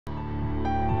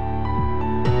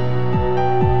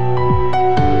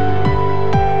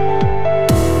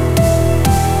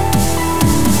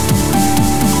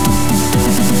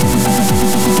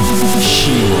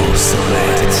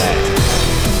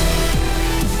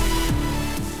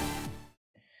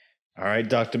All right,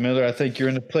 Dr. Miller, I think you're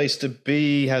in the place to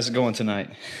be. How's it going tonight?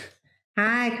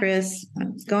 Hi, Chris.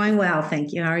 It's going well.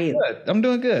 Thank you. How are you? Good. I'm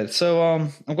doing good. So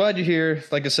I'm glad you're here.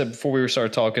 Like I said before we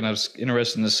started talking, I was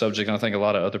interested in this subject, and I think a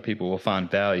lot of other people will find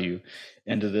value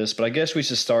into this. But I guess we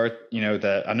should start,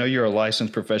 that I know you're a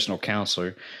licensed professional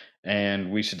counselor, and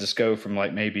we should just go from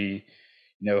like maybe,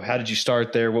 how did you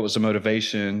start there? What was the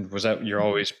motivation? Was that you're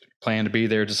always planning to be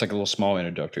there? Just like a little small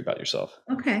introductory about yourself.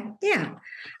 Okay. Yeah.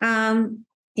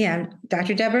 Yeah.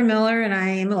 Dr. Deborah Miller, and I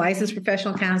am a licensed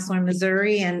professional counselor in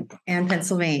Missouri and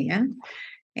Pennsylvania.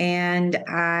 And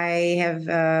I have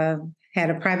had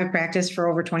a private practice for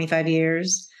over 25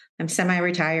 years. I'm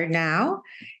semi-retired now.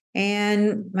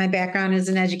 And my background is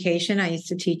in education. I used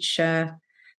to teach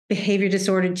behavior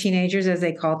disordered teenagers, as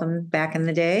they called them back in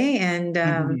the day.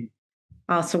 And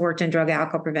also worked in drug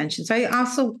alcohol prevention. So I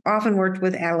also often worked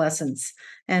with adolescents.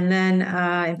 And then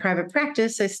in private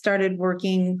practice, I started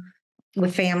working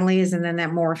with families, and then that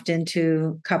morphed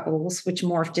into couples, which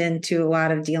morphed into a lot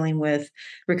of dealing with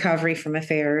recovery from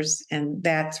affairs. And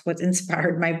that's what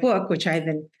inspired my book, which I've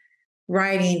been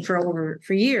writing for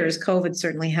years. COVID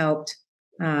certainly helped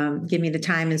give me the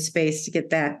time and space to get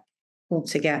that pulled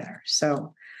together.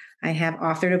 So I have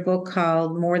authored a book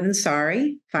called More Than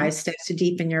Sorry, 5 Steps to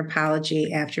Deepen Your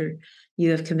Apology After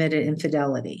You Have Committed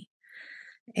Infidelity.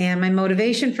 And my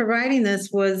motivation for writing this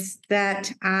was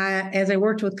that as I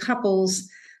worked with couples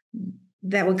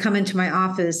that would come into my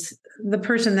office, the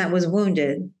person that was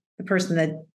wounded, the person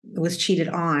that was cheated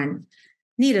on,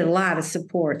 needed a lot of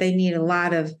support. They need a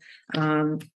lot of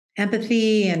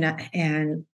empathy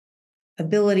and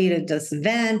ability to just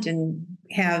vent and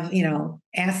have,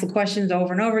 ask the questions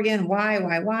over and over again.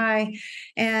 Why?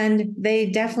 And they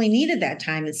definitely needed that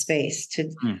time and space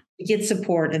to get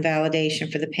support and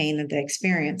validation for the pain that they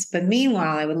experienced. But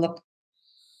meanwhile, I would look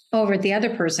over at the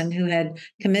other person who had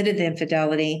committed the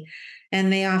infidelity,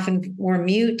 and they often were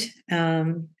mute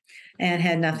and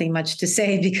had nothing much to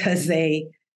say because they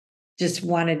just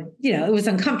wanted, it was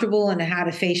uncomfortable and how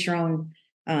to face your own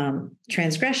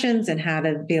transgressions and how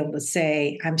to be able to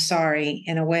say, I'm sorry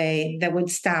in a way that would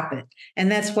stop it.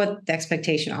 And that's what the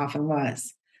expectation often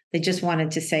was. They just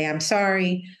wanted to say, I'm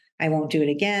sorry, I won't do it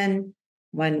again.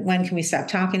 When can we stop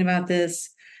talking about this?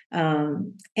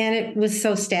 And it was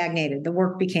so stagnated. The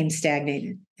work became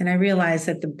stagnated. And I realized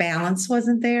that the balance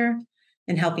wasn't there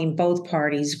in helping both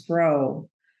parties grow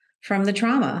from the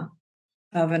trauma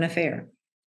of an affair.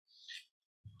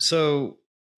 So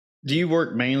do you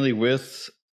work mainly with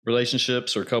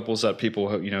relationships or couples that people,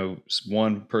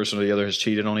 one person or the other has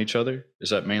cheated on each other?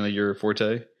 Is that mainly your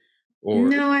forte? Or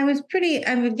no, I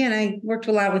worked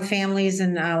a lot with families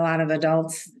and a lot of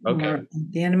adults at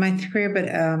the end of my career,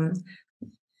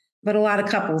 but a lot of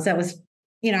couples. That was,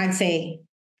 I'd say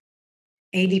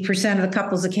 80% of the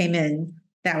couples that came in,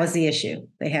 that was the issue.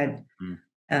 They had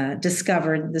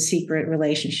discovered the secret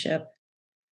relationship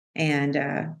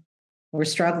and were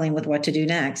struggling with what to do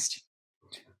next.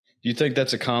 Do you think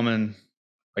that's a common,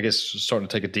 I guess, starting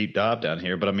to take a deep dive down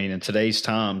here, but I mean, in today's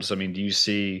times, do you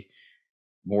see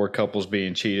more couples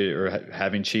being cheated or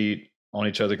having cheat on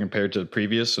each other compared to the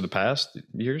previous or the past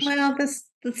years? Well,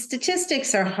 the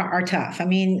statistics are tough. I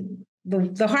mean,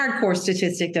 the hardcore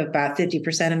statistic of about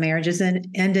 50% of marriages end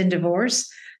in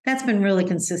divorce, that's been really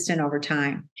consistent over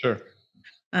time. Sure.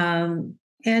 And,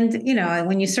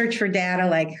 when you search for data,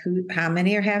 like how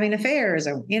many are having affairs,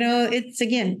 or, it's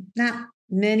again, not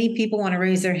many people want to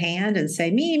raise their hand and say,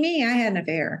 me, I had an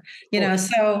affair,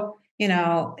 so,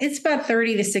 it's about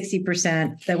 30 to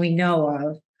 60% that we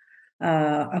know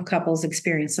of couples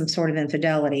experience some sort of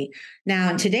infidelity. Now,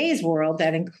 in today's world,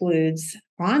 that includes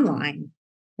online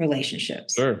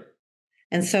relationships. Sure.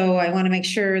 And so I want to make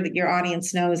sure that your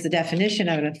audience knows the definition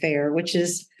of an affair, which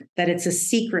is that it's a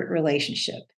secret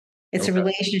relationship. It's a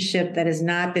relationship that has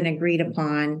not been agreed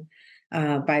upon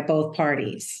by both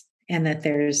parties, and that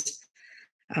there's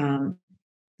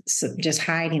just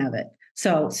hiding of it.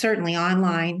 So certainly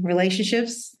online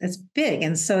relationships, it's big.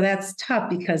 And so that's tough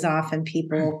because often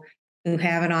people who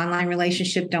have an online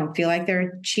relationship don't feel like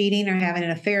they're cheating or having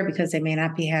an affair because they may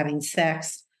not be having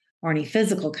sex or any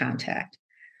physical contact.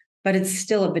 But it's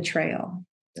still a betrayal.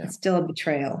 Yeah. It's still a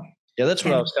betrayal. Yeah, that's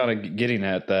what I was kind of getting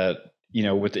at, that,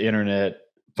 with the internet,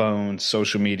 phones,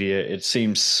 social media, it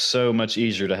seems so much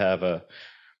easier to have an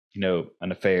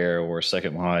affair or a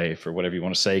second life or whatever you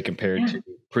want to say compared to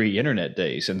pre-internet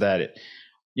days. And that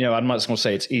I'm not just going to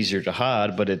say it's easier to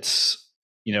hide, but it's,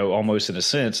 almost in a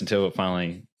sense until it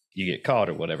finally you get caught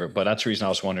or whatever. But that's the reason I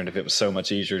was wondering if it was so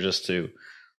much easier just to,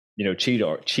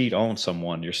 cheat on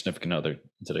someone, your significant other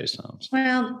in today's times.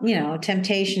 Well,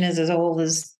 temptation is as old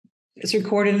as it's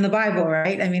recorded in the Bible,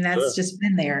 right? I mean, that's Sure. just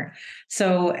been there.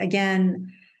 So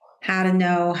again, how to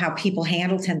know how people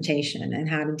handle temptation and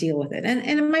how to deal with it.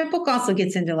 And my book also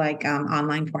gets into like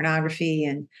online pornography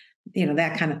and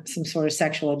that kind of some sort of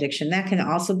sexual addiction. That can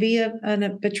also be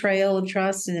a betrayal of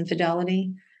trust and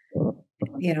infidelity.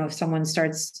 If someone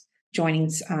starts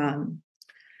joining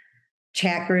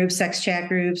chat groups, sex chat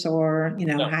groups, or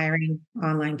Yeah. hiring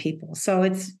online people. So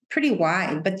it's pretty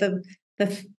wide. But the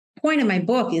point of my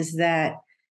book is that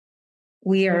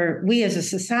we as a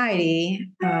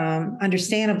society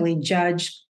understandably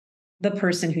judge the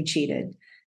person who cheated.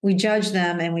 We judge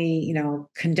them and we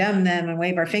condemn them and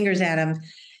wave our fingers at them,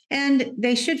 and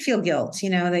they should feel guilt.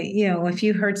 If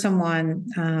you hurt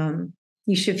someone,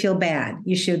 you should feel bad.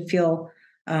 You should feel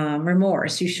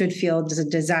remorse. You should feel a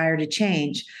desire to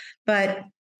change. But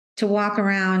to walk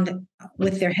around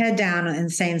with their head down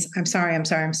and saying, I'm sorry, I'm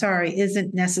sorry, I'm sorry,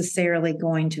 isn't necessarily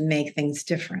going to make things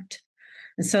different.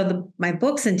 And so my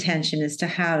book's intention is to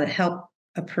how to help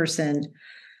a person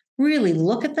really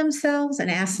look at themselves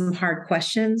and ask some hard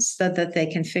questions so that they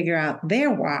can figure out their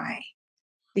why.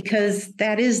 Because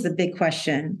that is the big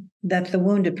question that the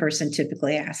wounded person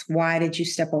typically asks. Why did you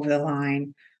step over the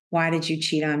line? Why did you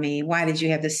cheat on me? Why did you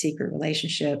have this secret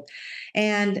relationship?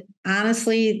 And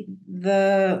honestly,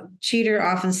 the cheater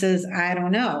often says, I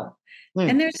don't know.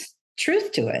 And there's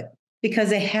truth to it because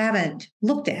they haven't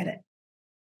looked at it.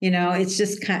 It's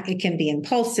just it can be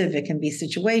impulsive. It can be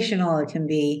situational. It can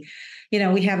be,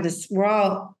 we have this, we're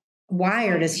all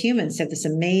wired as humans to have this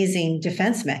amazing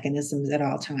defense mechanisms at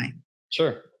all time.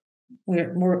 Sure.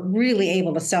 We're really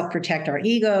able to self-protect our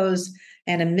egos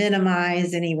and to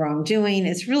minimize any wrongdoing.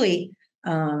 It's really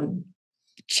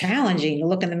challenging to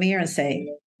look in the mirror and say,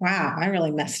 wow, I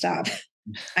really messed up.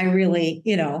 I really,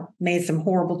 made some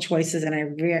horrible choices and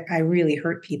I really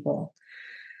hurt people.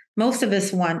 Most of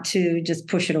us want to just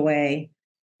push it away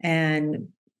and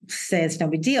say it's no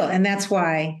big deal. And that's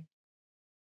why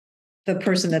the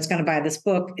person that's going to buy this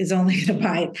book is only going to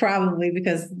buy it probably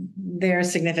because their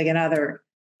significant other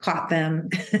caught them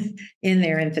in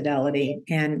their infidelity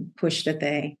and pushed that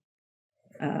they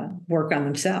work on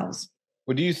themselves.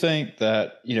 Well, do you think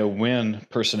that, when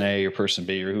person A or person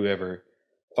B or whoever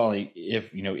finally, if,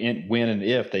 when and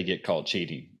if they get caught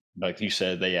cheating, like you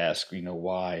said, they ask,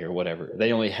 why or whatever,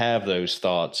 they only have those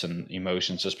thoughts and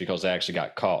emotions just because they actually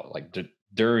got caught, like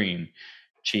during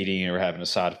cheating or having a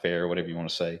side affair or whatever you want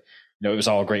to say. It was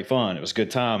all great fun. It was a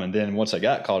good time. And then once I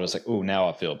got caught, it's like, oh, now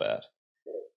I feel bad.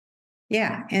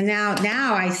 Yeah. And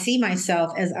now I see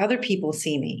myself as other people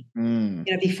see me.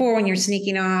 Before, when you're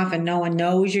sneaking off and no one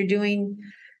knows you're doing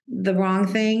the wrong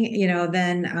thing,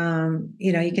 then,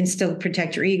 you can still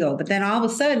protect your ego. But then all of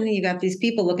a sudden you got these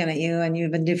people looking at you and you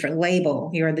have a different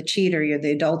label. You're the cheater, you're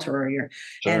the adulterer,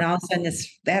 Sure. And all of a sudden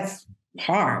that's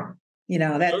hard.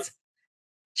 That's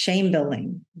shame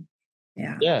building.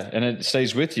 Yeah. Yeah. And it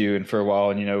stays with you. And for a while,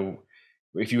 and,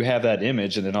 if you have that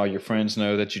image and then all your friends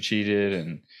know that you cheated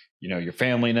and, your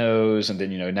family knows, and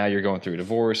then, now you're going through a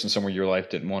divorce and somewhere your life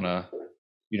didn't want to,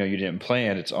 you didn't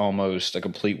plan, it's almost a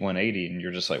complete 180 and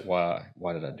you're just like, why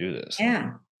did I do this?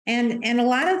 Yeah. And a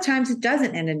lot of times it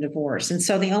doesn't end in divorce. And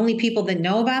so the only people that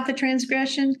know about the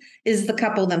transgression is the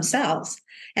couple themselves.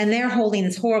 And they're holding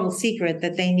this horrible secret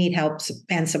that they need help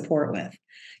and support with,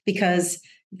 because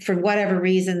for whatever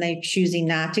reason, they're choosing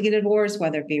not to get a divorce,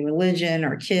 whether it be religion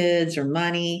or kids or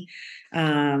money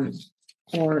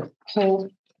or hope,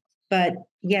 but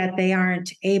yet they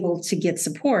aren't able to get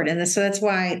support. And so that's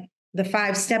why the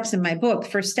 5 steps in my book,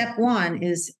 for step 1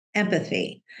 is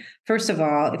empathy. First of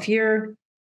all,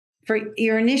 for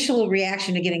your initial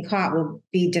reaction to getting caught will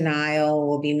be denial,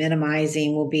 will be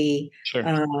minimizing, will be Sure.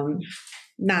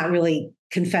 Not really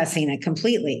confessing it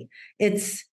completely.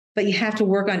 But you have to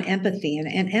work on empathy,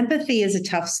 and empathy is a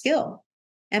tough skill.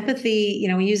 Empathy,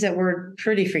 we use that word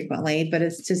pretty frequently, but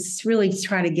it's just really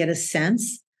try to get a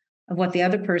sense of what the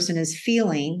other person is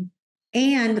feeling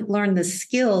and learn the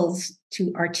skills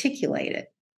to articulate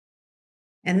it.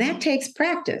 And that takes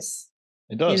practice.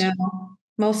 It does.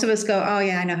 Most of us go, oh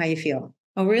yeah, I know how you feel.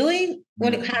 Oh, really? How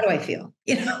do I feel?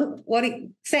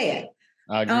 Say it.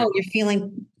 I agree. Oh, you're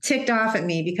feeling ticked off at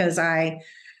me because I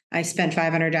spent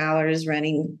 $500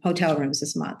 renting hotel rooms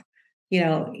this month.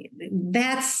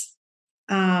 That's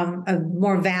a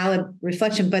more valid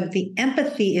reflection, but the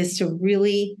empathy is to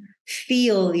really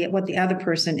feel what the other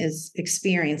person is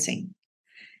experiencing.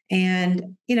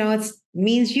 And, it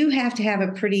means you have to have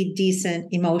a pretty decent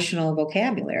emotional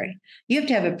vocabulary. You have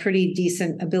to have a pretty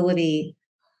decent ability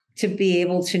to be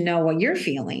able to know what you're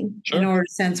feeling in order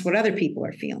to sense what other people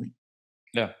are feeling.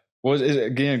 Yeah. Well,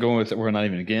 again, going with it, we're not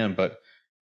even again, but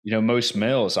most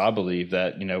males, I believe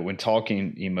that, when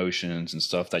talking emotions and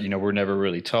stuff that, we're never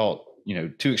really taught,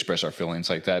 to express our feelings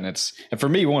like that. And for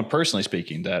me, one personally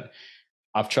speaking, that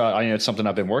I've tried, it's something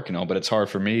I've been working on, but it's hard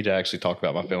for me to actually talk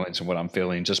about my feelings and what I'm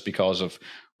feeling just because of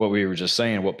what we were just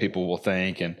saying, what people will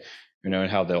think and,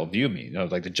 and how they'll view me.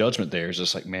 Like the judgment there is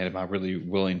just like, man, am I really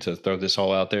willing to throw this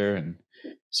all out there and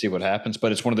see what happens?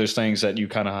 But it's one of those things that you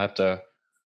kind of have to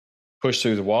push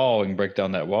through the wall and break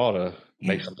down that wall to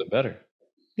make Yeah. something better.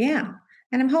 Yeah.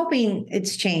 And I'm hoping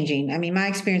it's changing. I mean, my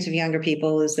experience of younger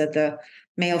people is that the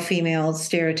male female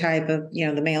stereotype of,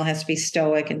 the male has to be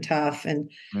stoic and tough and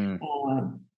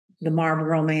the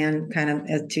Marlboro man kind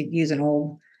of, to use an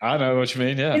old. I know what you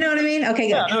mean. Yeah. You know what I mean? Okay,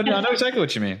 good. Yeah, I know exactly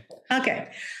what you mean. Okay.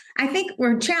 I think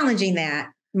we're challenging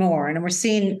that more and we're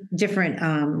seeing different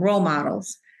role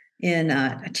models in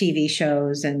TV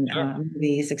shows and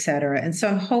movies, et cetera. And so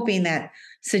I'm hoping that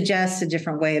suggests a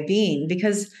different way of being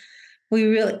because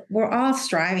we're all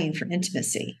striving for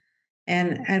intimacy.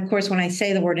 And of course, when I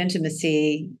say the word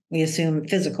intimacy, we assume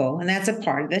physical, and that's a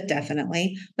part of it,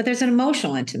 definitely. But there's an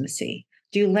emotional intimacy.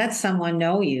 Do you let someone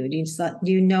know you?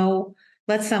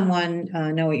 Let someone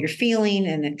know what you're feeling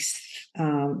and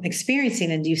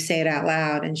experiencing, and do you say it out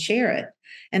loud and share it?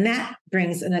 And that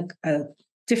brings a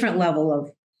different level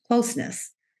of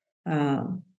closeness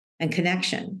and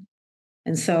connection.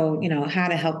 And so, how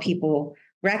to help people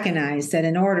recognize that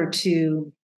in order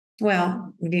to,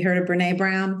 have you heard of Brene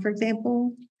Brown, for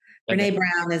example? Okay. Brene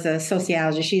Brown is a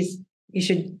sociologist. You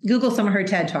should Google some of her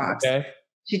TED Talks. Okay.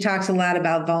 She talks a lot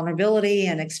about vulnerability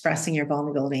and expressing your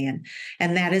vulnerability.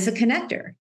 And that is a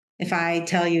connector. If I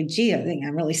tell you, gee, I think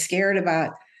I'm really scared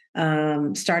about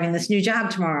starting this new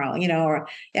job tomorrow, or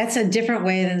that's a different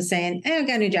way than saying, hey, I've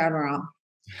got a new job tomorrow.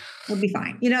 We'll be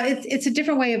fine. It's a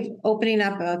different way of opening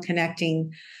up,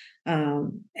 connecting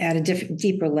at a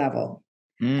deeper level.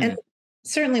 And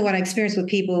certainly what I experience with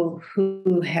people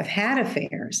who have had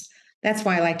affairs, that's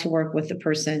why I like to work with the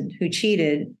person who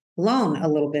cheated alone a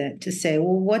little bit to say,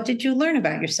 well, what did you learn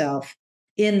about yourself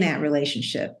in that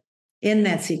relationship, in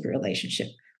that secret relationship?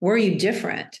 Were you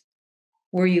different?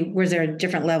 Was there a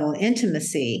different level of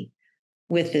intimacy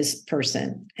with this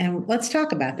person? And let's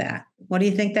talk about that. What do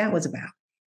you think that was about?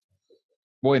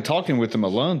 Well, in talking with them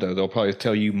alone, though, they'll probably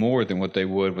tell you more than what they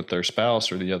would with their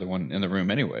spouse or the other one in the room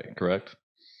anyway, correct?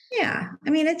 Yeah. I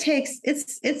mean,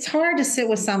 it's hard to sit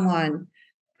with someone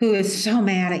who is so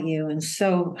mad at you and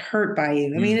so hurt by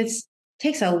you. I mean, it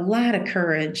takes a lot of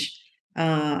courage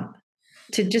to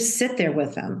just sit there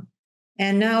with them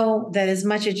and know that as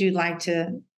much as you'd like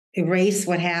to erase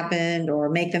what happened or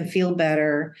make them feel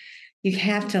better, you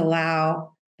have to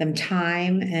allow them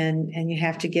time and you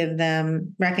have to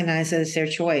recognize that it's their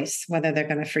choice, whether they're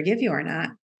going to forgive you or not.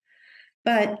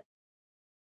 But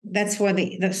that's where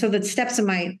so the steps of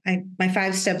my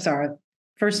 5 steps are: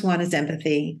 first one is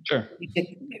empathy. Sure.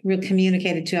 You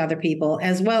communicate it to other people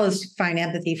as well as find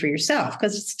empathy for yourself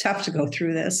because it's tough to go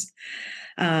through this.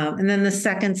 And then the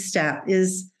second step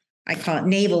is, I call it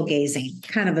navel gazing,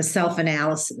 kind of a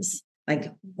self-analysis.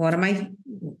 Like, what am I,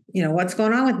 what's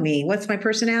going on with me? What's my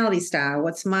personality style?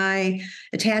 What's my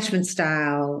attachment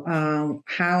style?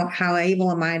 How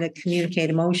able am I to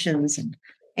communicate emotions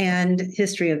and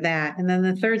history of that? And then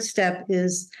the third step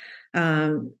is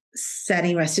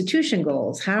setting restitution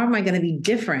goals. How am I going to be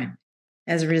different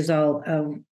as a result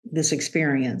of this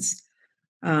experience?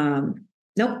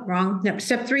 Nope, wrong. No,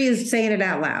 step 3 is saying it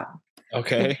out loud.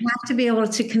 Okay. You have to be able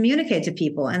to communicate to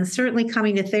people. And certainly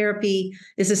coming to therapy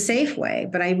is a safe way,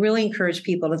 but I really encourage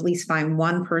people to at least find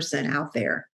one person out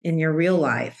there in your real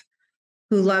life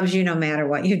who loves you no matter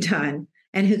what you've done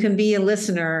and who can be a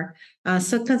listener.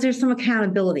 Because there's some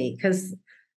accountability. Because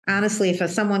honestly,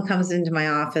 if someone comes into my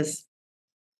office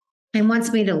and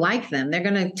wants me to like them, they're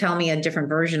going to tell me a different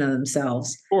version of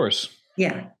themselves. Of course.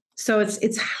 Yeah. So it's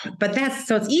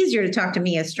easier to talk to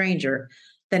me, a stranger,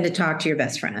 than to talk to your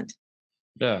best friend.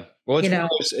 Yeah. Well,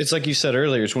 it's like you said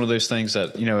earlier, it's one of those things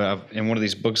that, in one of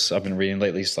these books I've been reading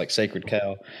lately, it's like Sacred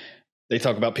Cow. They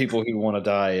talk about people who want to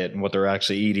diet and what they're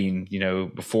actually eating,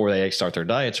 before they start their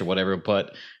diets or whatever.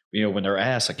 But, when they're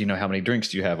asked, like, how many drinks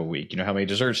do you have a week? How many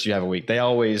desserts do you have a week? They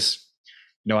always,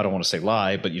 I don't want to say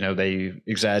lie, but, they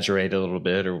exaggerate a little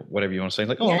bit or whatever you want to say.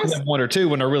 Like, oh, yes. I have 1 or 2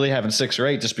 when they're really having 6 or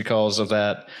 8 just because of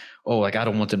that. Oh, like, I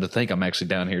don't want them to think I'm actually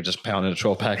down here just pounding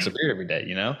 12 packs of beer every day,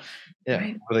 Yeah.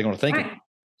 Right. What are they going to think? Right.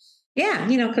 Yeah.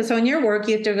 Because on your work,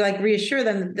 you have to reassure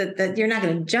them that you're not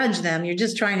going to judge them. You're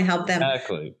just trying to help them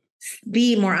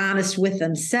be more honest with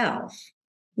themselves,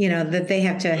 that they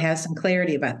have to have some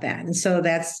clarity about that. And so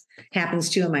that's happens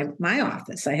too in my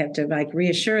office. I have to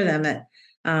reassure them that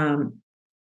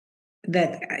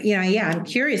that, yeah, I'm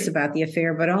curious about the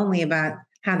affair, but only about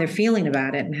how they're feeling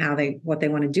about it and what they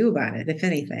want to do about it, if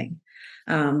anything.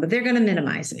 But they're going to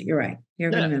minimize it. You're right.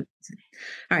 You're going to minimize it.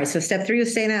 All right. So step 3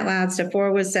 was saying out loud. Step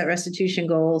 4 was set restitution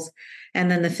goals. And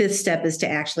then the 5th step is to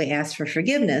actually ask for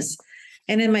forgiveness.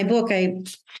 And in my book, I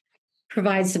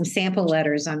provide some sample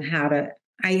letters on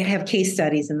I have case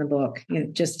studies in the book,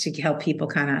 just to help people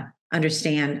kind of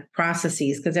understand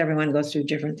processes, because everyone goes through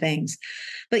different things.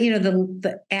 But,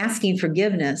 the asking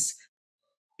forgiveness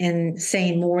and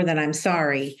saying more than I'm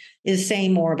sorry is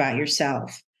saying more about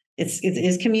yourself. It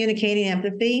is communicating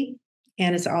empathy.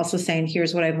 And it's also saying,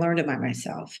 here's what I've learned about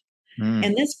myself.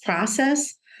 And this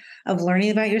process of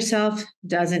learning about yourself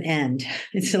doesn't end.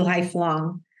 It's a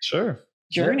lifelong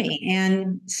journey. Yeah.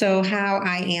 And so how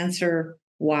I answer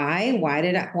why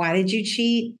did you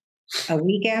cheat a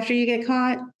week after you get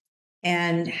caught,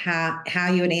 and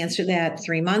how you would answer that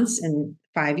 3 months and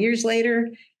 5 years later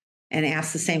and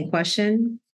ask the same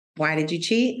question, why did you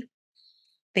cheat?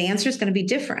 The answer is going to be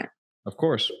different. Of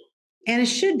course. And it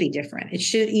should be different. It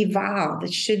should evolve.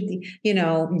 It should,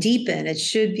 deepen. It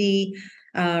should be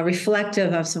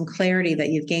reflective of some clarity that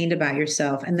you've gained about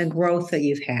yourself and the growth that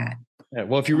you've had. Yeah,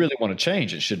 well, if you really want to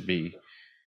change, it should be,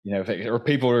 or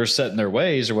people are set in their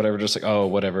ways or whatever, just like, oh,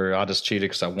 whatever, I just cheated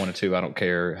because I wanted to. I don't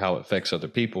care how it affects other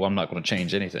people. I'm not going to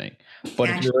change anything. But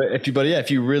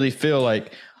if you really feel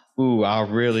like, ooh, I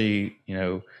really,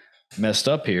 messed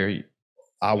up here,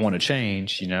 I want to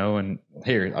change, and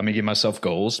here, I'm going to give myself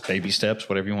goals, baby steps,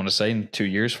 whatever you want to say, in 2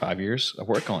 years, 5 years, I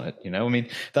work on it. I mean,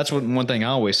 that's one thing I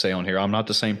always say on here. I'm not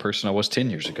the same person I was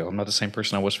 10 years ago. I'm not the same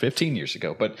person I was 15 years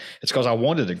ago, but it's because I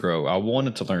wanted to grow. I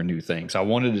wanted to learn new things. I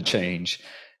wanted to change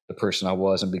the person I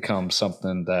was and become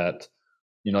something that,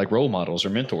 like role models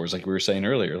or mentors, like we were saying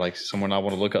earlier, like someone I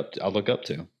want to look up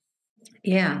to.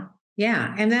 Yeah.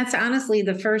 Yeah. And that's honestly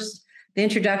the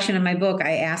introduction of my book.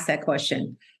 I asked that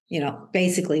question.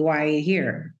 Basically, why are you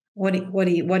here? What are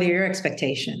your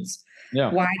expectations? Yeah.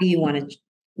 Why do you want to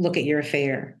look at your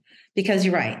affair? Because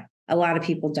you're right. A lot of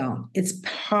people don't. It's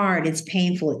hard. It's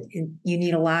painful. You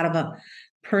need a lot of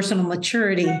personal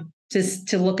maturity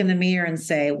to look in the mirror and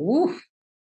say, woo,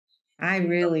 I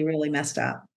really, really messed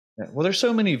up. Yeah. Well, there's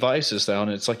so many vices though.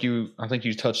 And it's like I think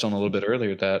you touched on a little bit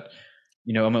earlier that,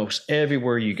 almost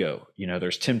everywhere you go,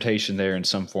 there's temptation there in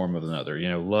some form or another,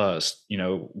 lust,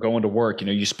 going to work,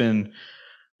 you spend,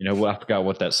 I forgot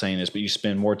what that saying is, but you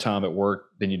spend more time at work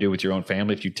than you do with your own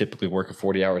family if you typically work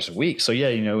 40 hours a week. So yeah,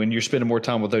 and you're spending more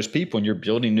time with those people and you're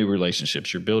building new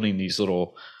relationships. You're building these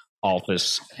little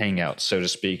office hangouts, so to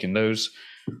speak. And those,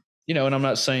 and I'm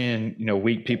not saying,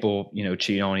 weak people,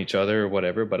 cheat on each other or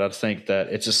whatever, but I think that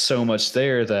it's just so much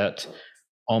there that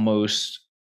almost,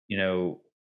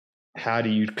 how do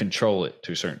you control it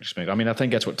to a certain extent? I mean, I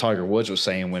think that's what Tiger Woods was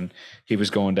saying when he was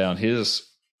going down his,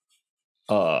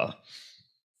 I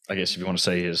guess if you want to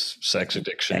say his sex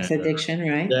addiction.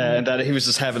 Right? Yeah, and that he was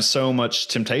just having so much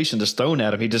temptation just thrown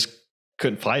at him, he just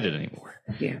couldn't fight it anymore.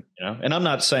 Yeah. And I'm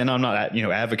not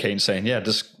advocating saying, yeah,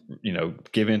 just,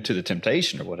 give in to the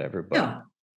temptation or whatever. But no.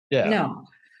 Yeah. No.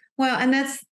 Well, and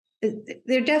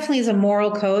there definitely is a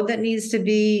moral code that needs to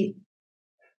be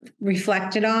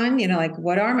reflected on, like,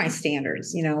 what are my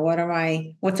standards?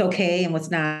 What's okay and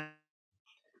what's not.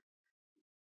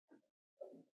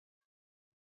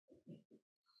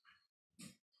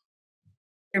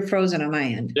 You're frozen on my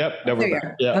end. Yep. There you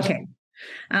are. Yeah. Okay.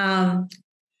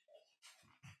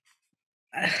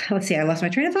 Let's see. I lost my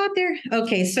train of thought there.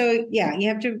 Okay. So yeah, you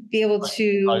have to be able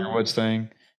to. Tiger Woods thing.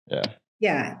 Yeah.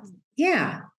 Yeah.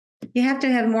 Yeah. You have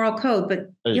to have moral code,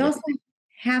 but you also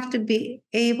have to be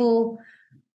able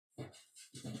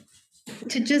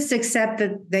to just accept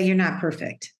that you're not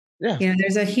perfect. Yeah.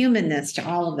 There's a humanness to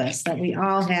all of us, that we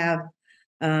all have,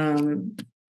 in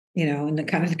the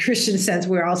kind of the Christian sense,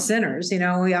 we're all sinners. We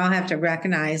all have to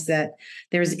recognize that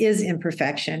there is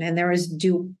imperfection and there is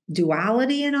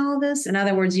duality in all of this. In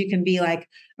other words, you can be like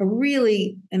a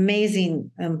really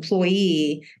amazing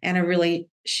employee and a really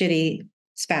shitty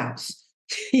spouse.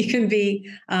 You can be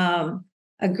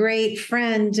a great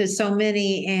friend to so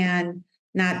many and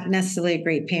not necessarily a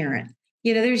great parent.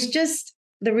 There's just,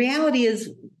 the reality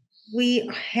is we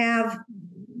have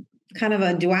kind of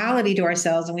a duality to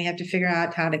ourselves, and we have to figure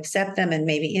out how to accept them and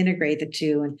maybe integrate the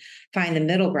two and find the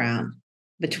middle ground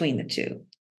between the two.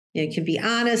 You can be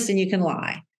honest and you can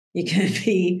lie. You can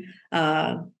be,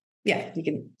 you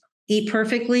can eat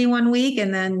perfectly one week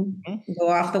and then go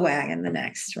off the wagon the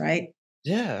next, right?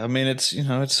 Yeah. I mean, it's,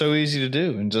 it's so easy to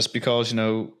do. And just because, I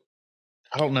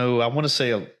don't know, I want to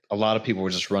say a lot of people were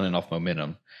just running off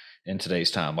momentum. in today's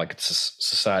time. Like it's a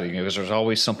society, because there's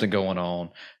always something going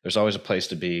on. There's always a place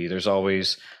to be. There's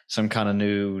always some kind of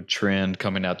new trend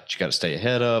coming out that you got to stay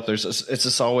ahead of. It's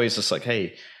just always just like,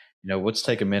 hey, let's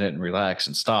take a minute and relax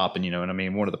and stop. And, and I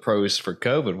mean, one of the pros for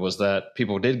COVID was that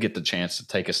people did get the chance to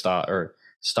take a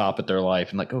stop at their life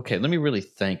and like, okay, let me really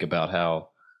think about how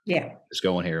it's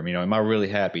going here. Am I really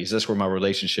happy? Is this where my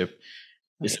relationship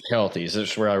is healthy? Is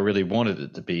this where I really wanted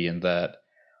it to be? And that,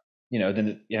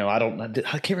 then,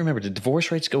 I can't remember. Did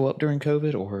divorce rates go up during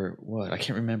COVID or what? I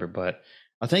can't remember, but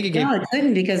I think it gave. No, it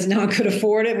couldn't, because no one could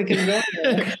afford it. We couldn't go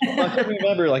there. Well, I can't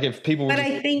remember, like, if people were. But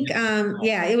I think,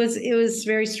 it was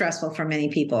very stressful for many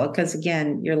people, because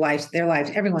again, their lives,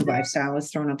 everyone's lifestyle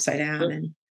was thrown upside down, sure.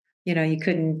 And you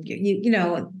couldn't,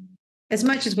 as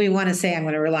much as we want to say I'm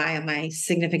going to rely on my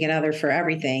significant other for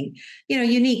everything,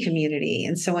 you need community,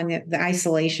 and so when the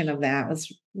isolation of that was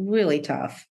really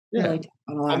tough. Yeah. Really tough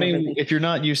on a lot I mean, of if you're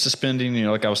not used to spending,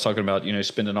 like I was talking about,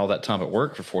 spending all that time at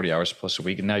work for 40 hours plus a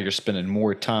week, and now you're spending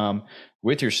more time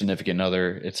with your significant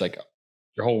other, it's like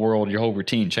your whole world, your whole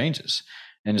routine changes.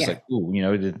 And it's like, ooh,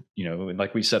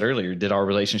 like we said earlier, did our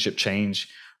relationship change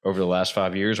over the last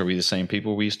 5 years? Are we the same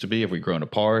people we used to be? Have we grown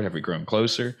apart? Have we grown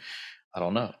closer? I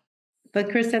don't know. But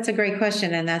Chris, that's a great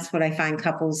question. And that's what I find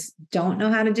couples don't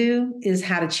know how to do, is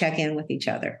how to check in with each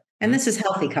other. And this is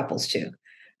healthy couples too.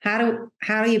 How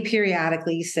do you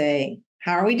periodically say,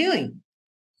 how are we doing?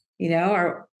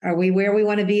 Are we where we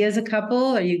want to be as a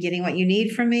couple? Are you getting what you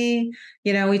need from me?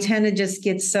 We tend to just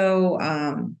get so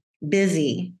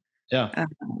busy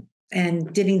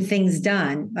and getting things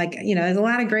done. Like, there's a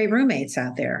lot of great roommates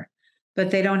out there, but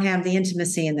they don't have the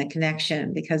intimacy and the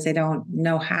connection because they don't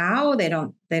know how. They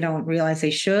don't realize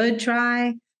they should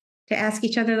try to ask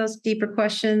each other those deeper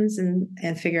questions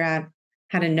and figure out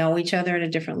how to know each other at a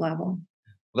different level.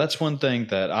 Well, that's one thing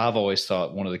that I've always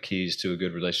thought one of the keys to a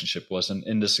good relationship was,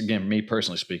 and this, again, me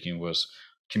personally speaking, was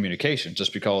communication.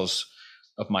 Just because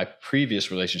of my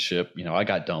previous relationship, I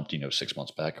got dumped, 6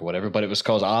 months back or whatever, but it was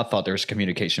because I thought there was a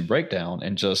communication breakdown,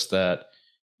 and just that,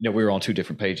 we were on two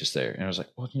different pages there. And I was like,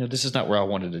 well, this is not where I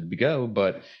wanted it to go,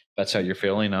 but that's how you're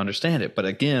feeling. I understand it. But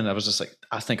again, I was just like,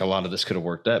 I think a lot of this could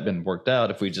have been worked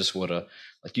out if we just would have,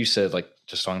 like you said, like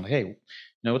just on, hey,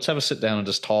 let's have a sit down and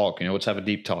just talk, let's have a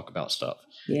deep talk about stuff.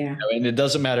 Yeah. And it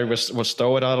doesn't matter. Let's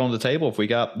throw it out on the table. If we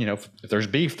got, if there's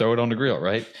beef, throw it on the grill.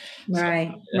 Right.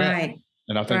 Right. So, right.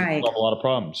 And I think we have a lot of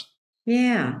problems.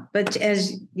 Yeah. But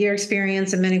as your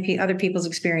experience and many other people's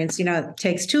experience, it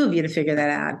takes two of you to figure that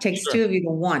out. It takes two of you to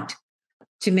want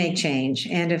to make change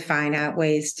and to find out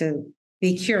ways to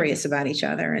be curious about each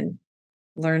other and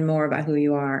learn more about who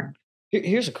you are.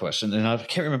 Here's a question, and I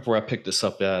can't remember where I picked this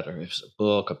up at, or if it's a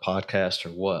book, a podcast, or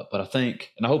what, but I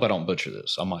think, and I hope I don't butcher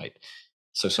this, I might.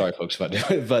 So sorry, folks, if I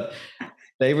do it, but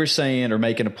they were saying or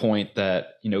making a point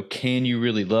that, can you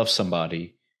really love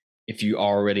somebody if you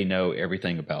already know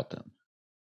everything about them?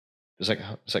 Does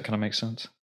that kind of make sense?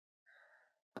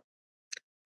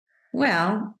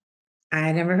 Well,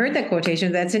 I never heard that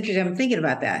quotation. That's interesting. I'm thinking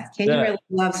about that. Can you really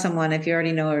love someone if you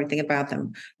already know everything about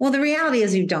them? Well, the reality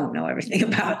is you don't know everything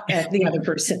about the other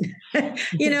person.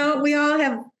 We all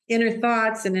have inner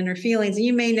thoughts and inner feelings, and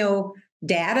you may know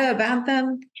data about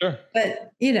them. Sure.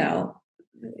 But,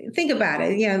 think about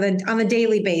it. On a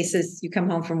daily basis, you come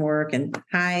home from work and,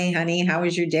 hi, honey, how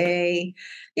was your day?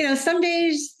 Some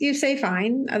days you say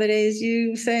fine. Other days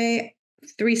you say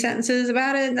 3 sentences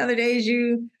about it. And other days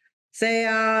you say,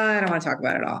 I don't want to talk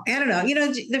about it all. I don't know.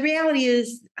 The reality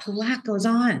is a lot goes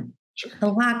on. Sure. A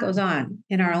lot goes on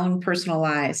in our own personal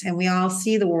lives. And we all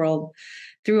see the world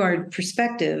through our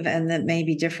perspective, and that may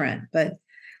be different. But,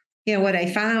 what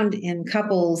I found in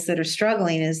couples that are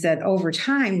struggling is that over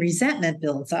time, resentment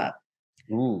builds up.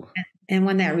 Ooh. And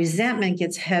when that resentment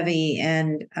gets heavy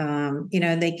and,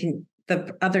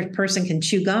 the other person can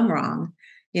chew gum wrong,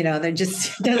 they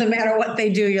just doesn't matter what they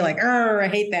do. You're like, oh, I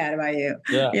hate that about you.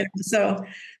 Yeah. So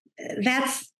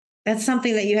that's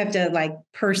something that you have to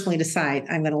personally decide.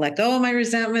 I'm going to let go of my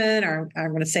resentment, or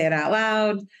I'm going to say it out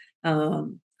loud.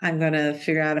 I'm going to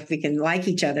figure out if we can like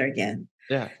each other again.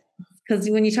 Yeah. Because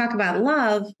when you talk about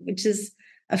love, which is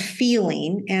a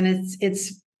feeling and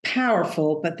it's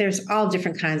powerful, but there's all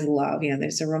different kinds of love.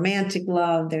 There's a romantic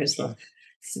love. There's the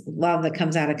love that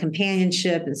comes out of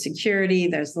companionship and security.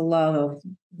 There's the love of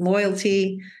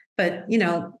loyalty. But,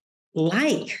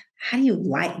 how do you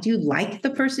like? Do you like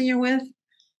the person you're with?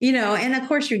 And of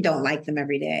course you don't like them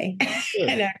every day,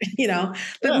 and,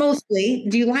 but mostly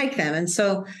do you like them? And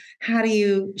so how do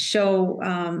you show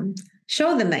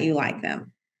them that you like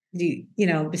them? Do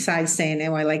you, besides saying,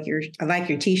 oh, I like your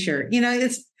t-shirt,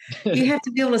 it's, you have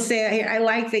to be able to say, hey, I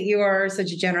like that you are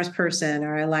such a generous person,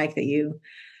 or I like that you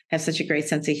have such a great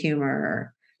sense of humor.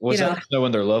 Or, Was that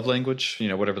knowing their love language?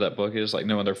 Whatever that book is, like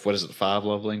knowing their, what is it, 5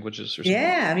 love languages or something?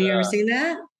 Yeah. Have you ever seen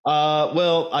that?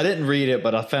 Well, I didn't read it,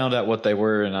 but I found out what they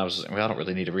were, and I was, well, I don't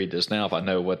really need to read this now if I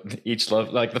know what each love,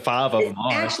 like the 5 of them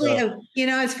are. Actually, So.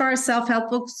 as far as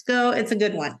self-help books go, it's a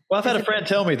good one. Well, I've had a friend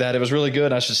tell me that it was really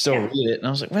good. I should still read it, and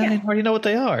I was like, well, I already know what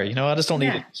they are. I just don't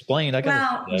need it explained.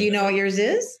 Well, do you know what yours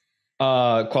is?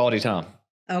 Quality time.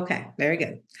 Okay, very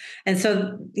good. And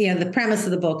so, the premise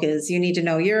of the book is you need to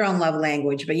know your own love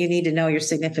language, but you need to know your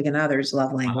significant other's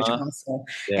love language also,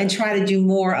 and try to do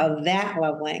more of that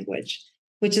love language,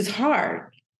 which is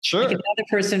hard. Sure. Like if another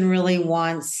person really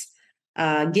wants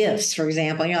gifts, for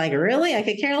example, and you're like, really? I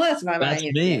could care less about buying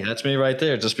you. That's me right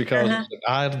there. Just because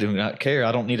I do not care.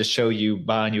 I don't need to show you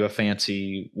buying you a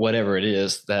fancy whatever it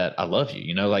is that I love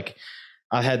you. Like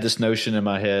I had this notion in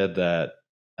my head that,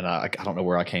 and I don't know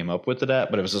where I came up with it at,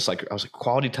 but it was just like, I was like,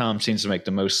 quality time seems to make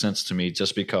the most sense to me,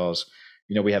 just because,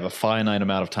 we have a finite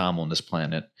amount of time on this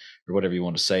planet, or whatever you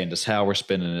want to say, and just how we're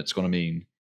spending it's going to mean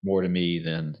more to me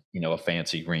than, a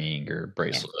fancy ring or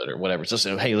bracelet or whatever. It's just,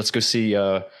 hey, let's go see,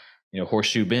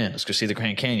 Horseshoe Bend. Let's go see the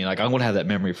Grand Canyon. Like, I want to have that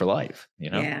memory for life,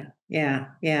 Yeah.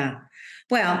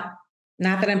 Well,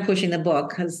 not that I'm pushing the book,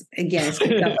 because again, it's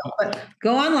good stuff, but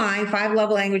go online,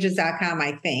 5lovelanguages.com,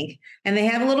 I think, and they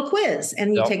have a little quiz,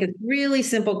 and you take a really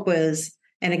simple quiz,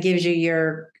 and it gives you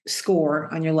your score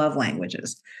on your love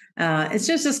languages. It's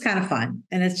just kind of fun,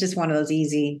 and it's just one of those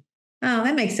easy. Oh,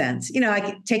 that makes sense.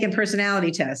 Like taking personality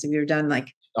tests. Have you ever done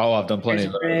like? Oh, I've done plenty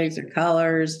of those. Or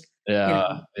colors.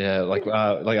 Yeah, like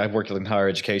I've worked in higher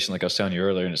education, like I was telling you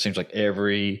earlier, and it seems like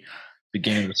every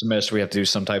beginning of the semester we have to do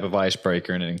some type of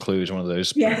icebreaker, and it includes one of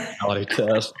those personality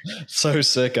tests. So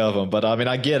sick of them, but I mean,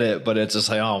 I get it, but it's just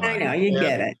like, oh my, I know you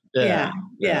get it.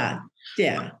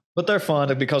 Yeah. But they're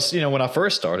fun because, when I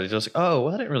first started, I was like, oh,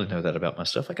 well, I didn't really know that about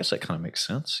myself. I guess that kind of makes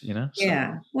sense, So.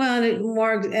 Yeah. Well,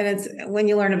 and it's when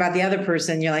you learn about the other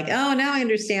person, you're like, oh, now I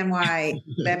understand why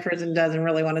that person doesn't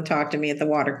really want to talk to me at the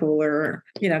water cooler, or,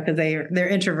 because they're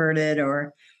introverted,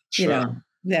 or,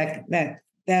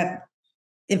 that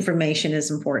information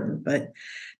is important. But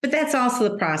that's also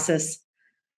the process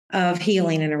of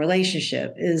healing in a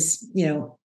relationship is,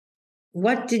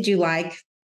 what did you like?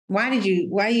 Why do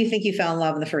you think you fell in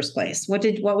love in the first place?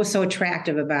 What was so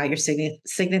attractive about your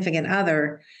significant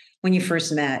other when you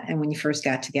first met and when you first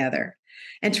got together?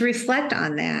 And to reflect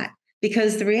on that,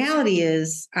 because the reality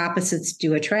is opposites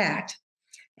do attract.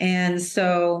 And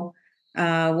so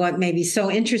what may be so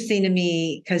interesting to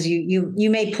me, because you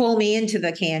may pull me into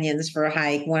the canyons for a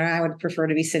hike when I would prefer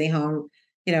to be sitting home,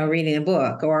 reading a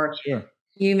book, or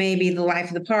you may be the life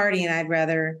of the party and I'd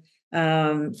rather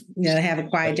have a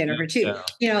quiet dinner for two,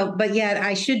 but yet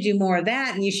I should do more of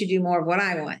that, and you should do more of what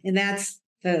I want. And that's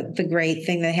the great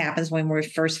thing that happens when we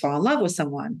first fall in love with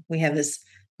someone. We have this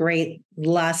great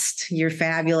lust. You're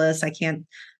fabulous. I can't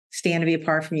stand to be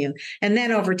apart from you. And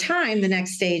then over time, the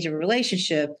next stage of a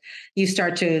relationship, you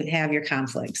start to have your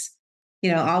conflicts.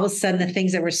 All of a sudden, the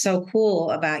things that were so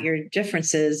cool about your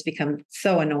differences become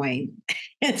so annoying.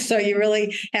 And so you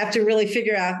really have to really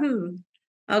figure out,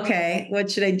 okay,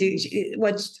 what should I do?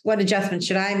 What adjustments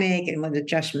should I make, and what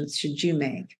adjustments should you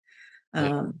make?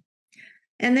 And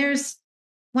there's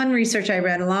one research I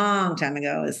read a long time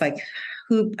ago. It's like,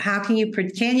 can you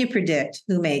predict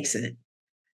who makes it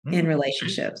in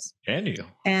relationships? Can you?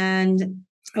 And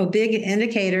a big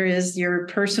indicator is your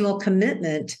personal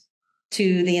commitment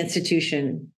to the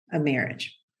institution of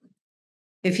marriage.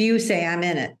 If you say, I'm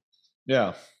in it.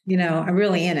 Yeah. I'm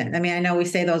really in it. I mean, I know we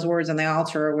say those words on the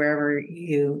altar or wherever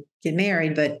you get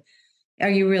married, but are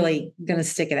you really going to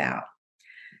stick it out?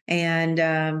 And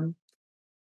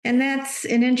that's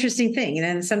an interesting thing.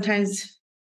 And sometimes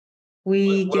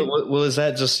we get. Well, is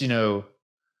that just, all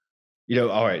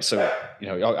right. So,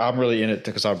 I'm really in it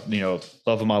because I'm, love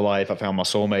of my life. I found my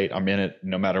soulmate. I'm in it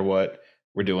no matter what.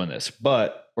 We're doing this.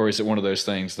 Or is it one of those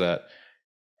things that,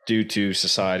 due to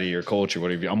society or culture,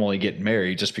 whatever, I'm only getting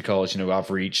married just because, I've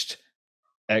reached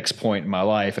X point in my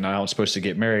life and I'm supposed to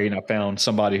get married, and I found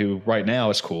somebody who right now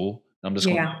is cool. I'm just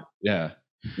going, I get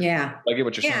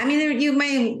what you're saying. I mean, you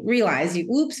may realize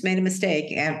made a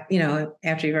mistake,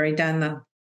 after you've already done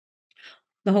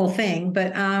the whole thing.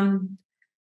 But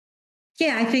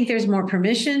I think there's more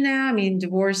permission now. I mean,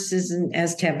 divorce isn't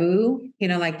as taboo,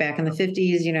 like back in the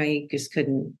 50s, you just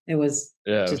couldn't, it was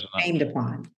just aimed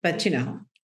upon. But,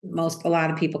 a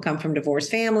lot of people come from divorced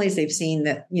families. They've seen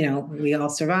that, we all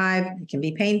survive. It can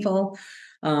be painful.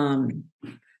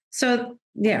 So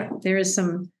there is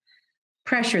some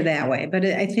pressure that way. But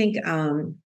I think,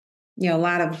 a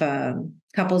lot of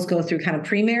couples go through kind of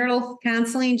premarital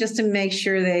counseling just to make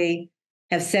sure they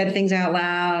have said things out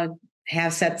loud,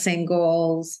 have set the same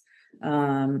goals,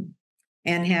 and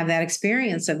have that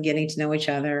experience of getting to know each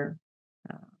other,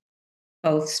 uh,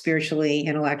 both spiritually,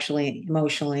 intellectually,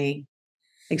 emotionally,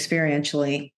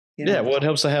 experientially. You Yeah, know. well, it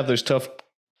helps to have those tough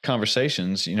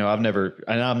conversations. I've never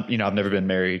been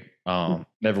married,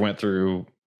 never went through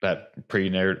that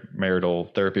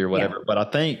pre-marital therapy or Yeah. whatever. But I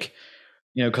think,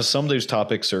 because some of those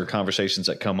topics are conversations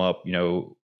that come up,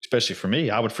 especially for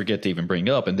me, I would forget to even bring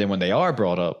up. And then when they are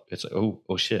brought up, it's like,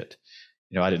 oh shit.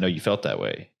 I didn't know you felt that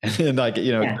way. And then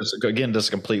Yeah. just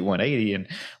a complete 180 and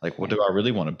like, what do I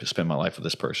really want to spend my life with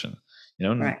this person?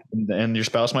 Right. And your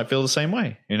spouse might feel the same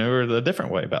way, or a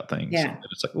different way about things. Yeah. And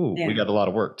it's like, oh, we Yeah. got a lot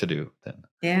of work to do then.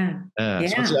 Yeah. Yeah.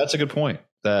 So Yeah. that's a good point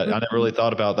that I never Mhm. really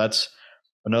thought about. That's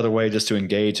another way just to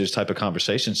engage those type of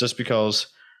conversations, just because,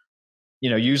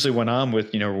 usually when I'm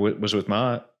with, was with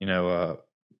my,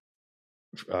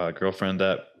 girlfriend,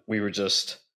 that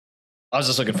I was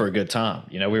just looking for a good time.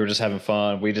 We were just having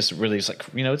fun. We just really, it's like,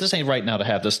 this ain't right now to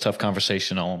have this tough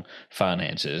conversation on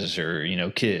finances or,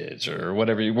 kids or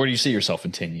whatever. Where do you see yourself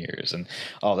in 10 years and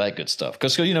all that good stuff?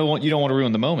 Because, you don't want to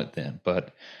ruin the moment then.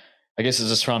 But I guess it's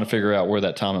just trying to figure out where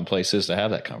that time and place is to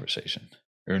have that conversation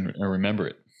or remember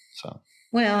it. So.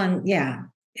 Well, and yeah,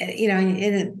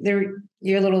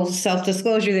 your little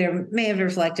self-disclosure there may have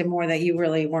reflected more that you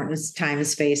really weren't in this time and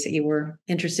space that you were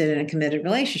interested in a committed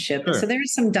relationship. And so Sure.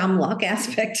 there's some dumb luck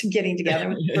aspect to getting together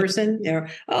with the person.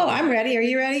 Oh, I'm ready. Are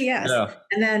you ready? Yes. Yeah.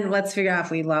 And then let's figure out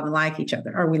if we love and like each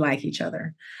other or we like each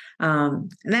other. And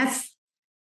that's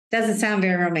doesn't sound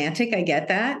very romantic. I get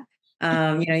that.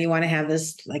 You want to have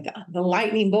this like the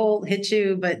lightning bolt hit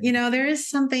you, but there is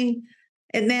something,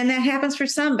 and then that happens for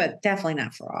some, but definitely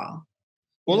not for all.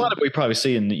 Well, a lot of it we probably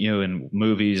see in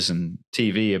movies and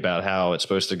TV about how it's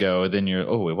supposed to go. And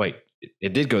then wait,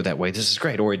 it did go that way. This is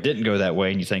great. Or it didn't go that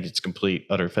way. And you think it's complete,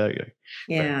 utter failure.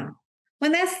 Yeah.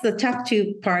 Well, that's the tough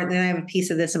two part. Then I have a piece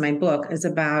of this in my book is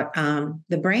about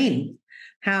the brain.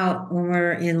 How when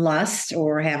we're in lust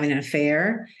or having an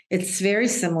affair, it's very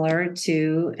similar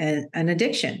to an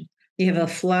addiction. You have a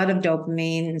flood of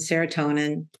dopamine and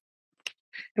serotonin,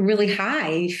 really high.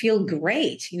 You feel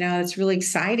great. It's really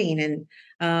exciting,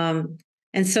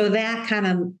 and so that kind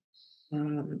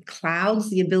of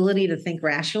clouds the ability to think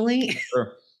rationally.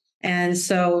 Sure. And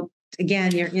so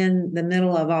again, you're in the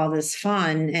middle of all this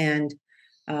fun and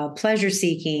pleasure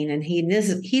seeking and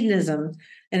hedonism,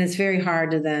 and it's very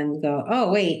hard to then go,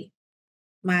 oh wait,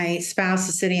 my spouse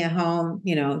is sitting at home,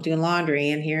 doing laundry,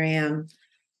 and here I am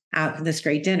out for this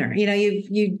great dinner.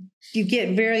 You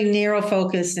get very narrow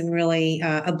focused and really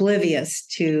oblivious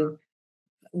to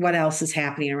what else is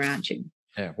happening around you.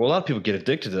 Yeah. Well, a lot of people get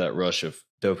addicted to that rush of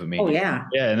dopamine. Oh yeah.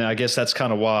 Yeah. And I guess that's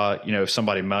kind of why, if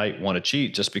somebody might want to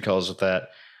cheat just because of that,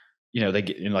 they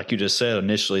get, like you just said,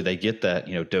 initially they get that,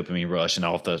 dopamine rush and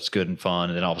all that's good and fun.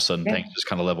 And then all of a sudden things just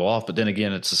kind of level off. But then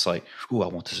again, it's just like, ooh, I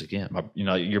want this again.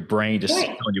 Your brain just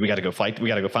telling you, we got to go fight. We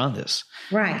got to go find this.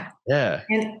 Right. Yeah.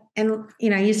 And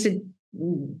I used to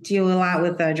deal a lot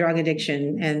with drug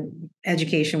addiction and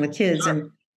education with kids. Sure.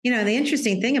 And, the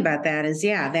interesting thing about that is,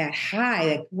 that high,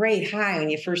 that great high when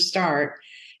you first start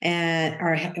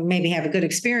or maybe have a good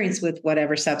experience with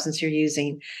whatever substance you're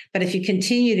using. But if you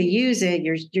continue to use it,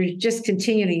 you're just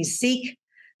continuing to seek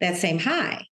that same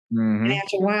high. Mm-hmm. And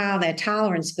after a while, that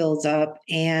tolerance builds up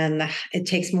and it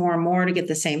takes more and more to get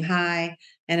the same high.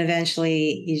 And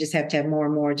eventually you just have to have more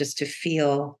and more just to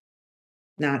feel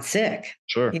not sick.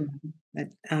 Sure.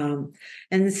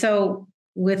 And so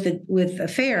with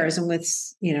affairs and with,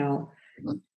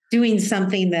 doing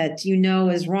something that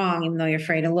is wrong, even though you're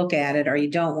afraid to look at it or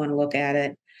you don't want to look at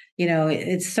it,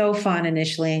 it's so fun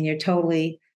initially and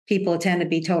people tend to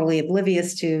be totally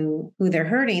oblivious to who they're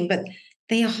hurting, but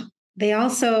they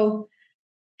also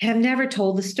have never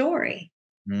told the story.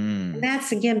 And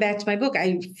that's again, back to my book.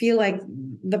 I feel like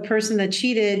the person that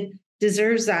cheated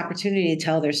deserves the opportunity to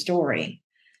tell their story,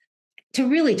 to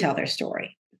really tell their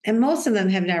story. And most of them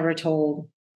have never told.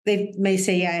 They may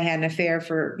say, yeah, I had an affair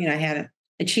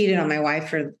I cheated on my wife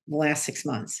for the last 6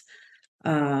 months.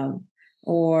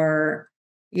 Or,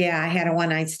 yeah, I had a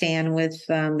one-night stand with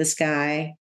this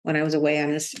guy when I was away on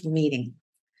this meeting.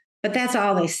 But that's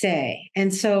all they say.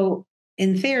 And so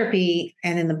in therapy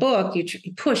and in the book, you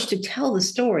push to tell the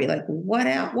story, like what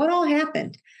all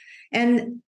happened.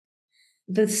 And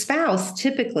the spouse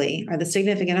typically, or the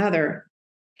significant other,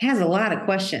 has a lot of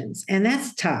questions, and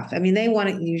that's tough. I mean, they want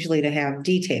it usually to have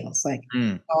details like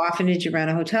how often did you rent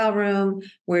a hotel room?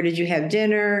 Where did you have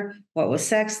dinner? What was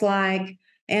sex like?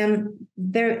 And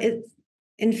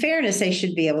in fairness, they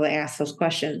should be able to ask those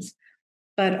questions.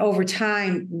 But over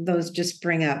time, those just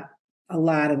bring up a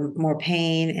lot of more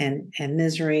pain and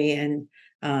misery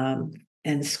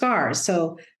and scars.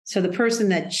 So the person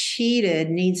that cheated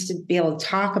needs to be able to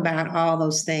talk about all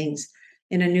those things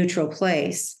in a neutral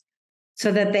place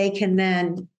so that they can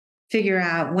then figure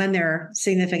out when their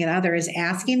significant other is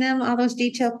asking them all those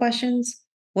detailed questions,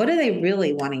 what are they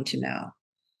really wanting to know?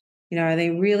 Are they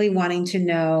really wanting to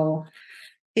know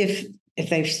if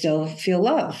they still feel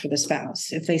love for the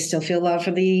spouse, if they still feel love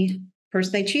for the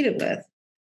person they cheated with?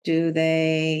 Do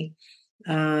they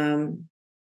want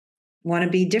to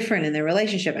be different in their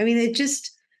relationship? I mean,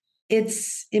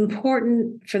 it's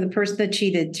important for the person that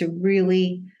cheated to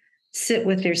really sit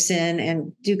with their sin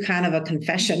and do kind of a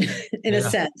confession in a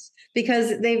sense,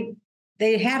 because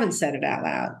they haven't said it out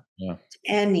loud to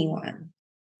anyone,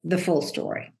 the full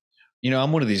story.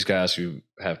 I'm one of these guys who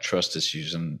have trust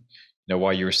issues, and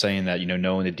while you were saying that,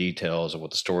 knowing the details of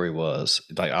what the story was,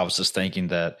 like I was just thinking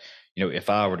that, if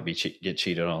I were to get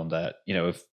cheated on, that,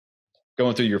 if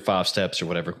going through your 5 steps or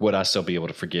whatever, would I still be able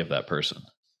to forgive that person?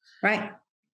 Right.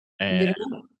 And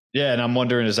yeah, and I'm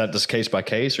wondering, is that just case by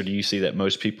case, or do you see that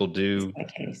most people do? Case by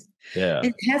case. Yeah,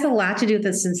 it has a lot to do with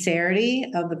the sincerity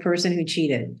of the person who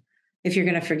cheated, if you're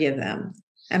going to forgive them.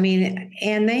 I mean,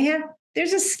 and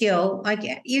there's a skill, like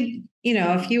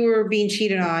if you were being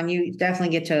cheated on, you definitely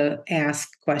get to ask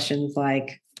questions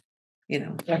like,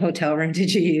 what hotel room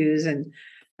did you use?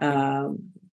 But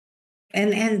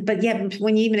yet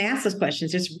when you even ask those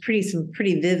questions, there's some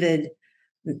pretty vivid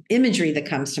imagery that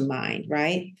comes to mind,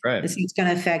 right? right. It's going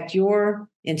to affect your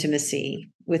intimacy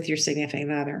with your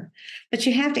significant other, but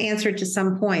you have to answer it to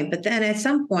some point. But then at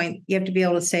some point, you have to be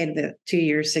able to say to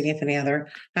your significant other,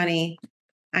 honey,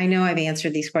 I know I've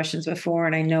answered these questions before,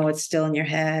 and I know it's still in your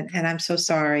head, and I'm so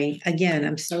sorry. Again,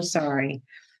 I'm so sorry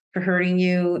for hurting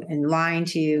you and lying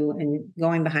to you and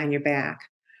going behind your back.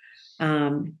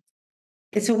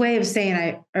 It's a way of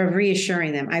saying, or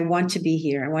reassuring them, I want to be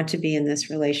here. I want to be in this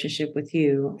relationship with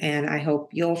you, and I hope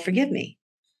you'll forgive me.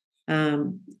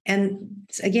 And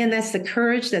again, that's the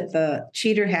courage that the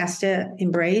cheater has to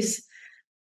embrace,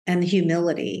 and the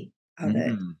humility of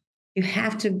it. You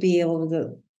have to be able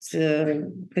to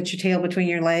put your tail between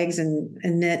your legs and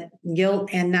admit guilt,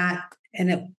 and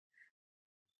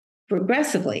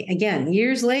progressively. Again,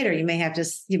 years later, a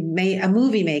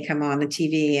movie may come on the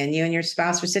TV, and you and your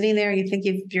spouse are sitting there, and you think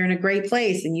you're in a great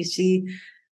place, and you see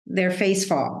their face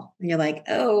fall, and you're like,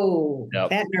 oh,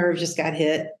 that nerve just got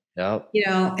hit. Yep.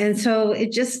 And so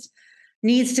it just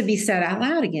needs to be said out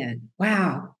loud again.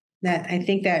 Wow. I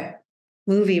think that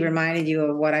movie reminded you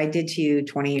of what I did to you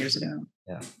 20 years ago.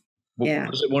 Yeah. Well,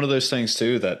 was it one of those things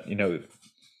too that,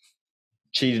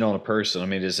 cheating on a person? I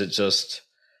mean, is it just,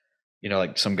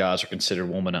 like some guys are considered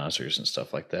womanizers and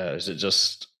stuff like that? Is it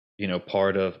just,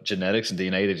 part of genetics and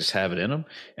DNA? They just have it in them,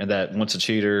 and that once a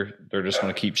cheater, they're just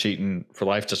going to keep cheating for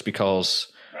life just because,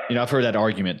 I've heard that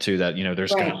argument too, that,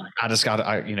 there's,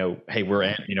 hey,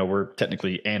 we're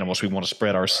technically animals. We want to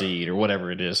spread our seed or whatever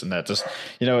it is. And that just,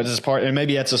 it's just part, and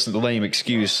maybe that's just a lame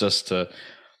excuse just to,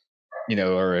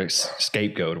 or a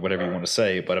scapegoat or whatever you want to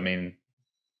say. But I mean,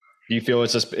 do you feel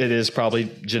it is probably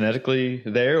genetically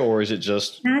there, or is it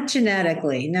just not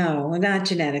genetically? No, not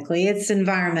genetically. It's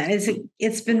environment.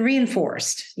 It's been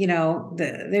reinforced.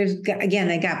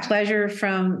 They got pleasure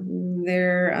from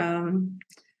their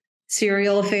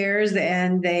serial affairs,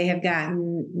 and they have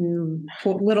gotten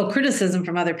little criticism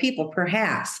from other people,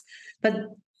 perhaps. But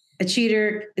a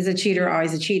cheater is a cheater,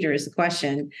 always a cheater is the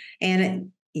question.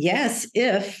 And yes,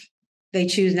 if they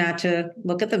choose not to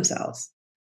look at themselves.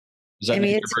 Is that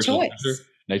it's a choice.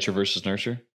 Nature versus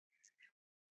nurture?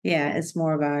 Yeah, it's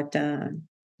more about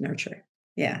nurture.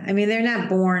 Yeah. I mean, you're not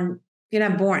born.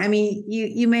 I mean,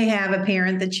 you may have a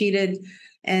parent that cheated,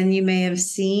 and you may have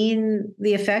seen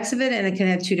the effects of it, and it can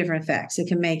have 2 different effects. It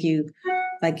can make you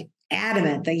like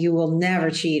adamant that you will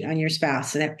never cheat on your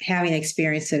spouse, and having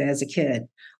experienced it as a kid.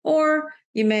 Or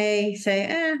you may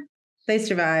say, they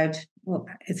survived. Well,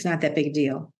 it's not that big a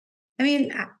deal. I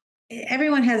mean,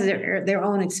 everyone has their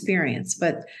own experience,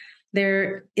 but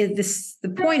the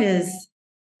point is,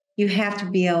 you have to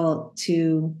be able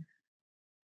to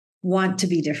want to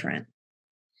be different.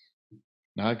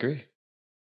 No, I agree.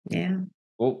 Yeah.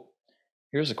 Well,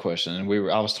 here's a question. And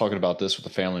I was talking about this with a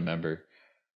family member.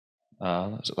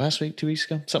 Was it last week, 2 weeks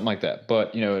ago? Something like that.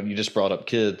 But, you just brought up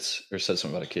kids, or said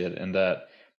something about a kid, and that,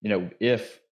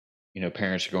 if,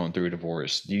 parents are going through a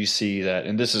divorce, do you see that?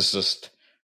 And this is just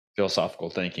philosophical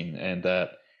thinking, and I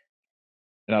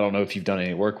don't know if you've done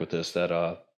any work with this,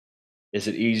 that, is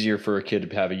it easier for a kid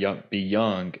to be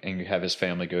young and have his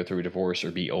family go through a divorce,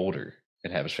 or be older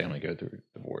and have his family go through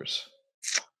a divorce?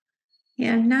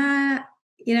 Yeah,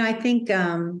 I think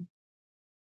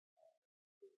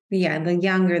Yeah, the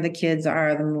younger the kids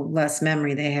are, the less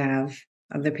memory they have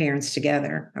of their parents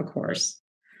together, of course.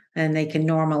 And they can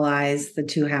normalize the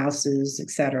two houses, et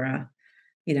cetera.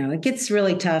 It gets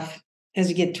really tough as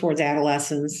you get towards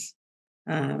adolescence.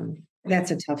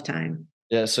 That's a tough time.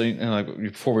 Yeah, so like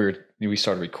before we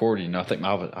started recording, I can't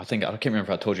remember if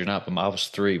I told you or not, but I was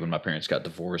 3 when my parents got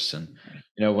divorced, and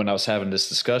when I was having this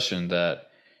discussion, that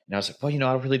I was like, well,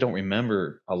 I really don't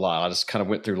remember a lot. I just kind of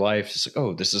went through life, just like,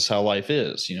 oh, this is how life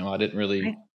is. I didn't really,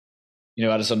 Right.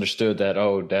 I just understood that,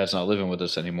 oh, Dad's not living with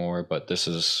us anymore, but this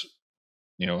is,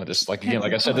 just like, again, Yeah,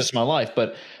 like I of said, this course. is my life.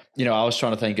 But I was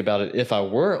trying to think about it if I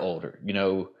were older,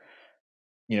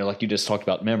 like you just talked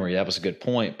about memory, that was a good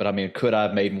point. But I mean, could I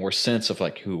have made more sense of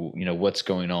like who, what's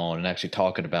going on, and actually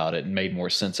talking about it and made more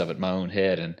sense of it in my own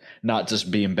head, and not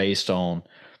just being based on,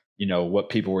 what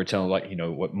people were telling, like,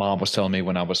 what mom was telling me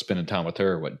when I was spending time with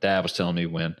her, what dad was telling me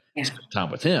when I Yeah. spent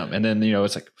time with him. And then,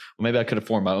 it's like, well, maybe I could have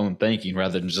formed my own thinking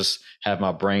rather than just have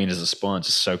my brain as a sponge,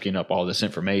 just soaking up all this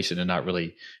information and not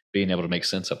really being able to make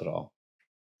sense of it all.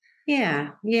 Yeah.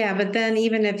 Yeah. But then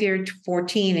even if you're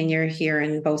 14 and you're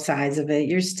hearing both sides of it,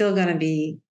 you're still going to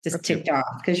be just That's a good, ticked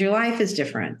off because your life is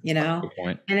different, good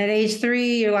point. And at age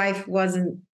 3, your life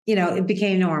wasn't, it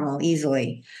became normal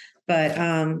easily. But,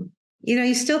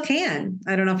 you still can.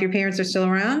 I don't know if your parents are still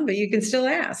around, but you can still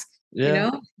ask,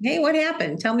 Yeah. hey, what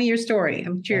happened? Tell me your story.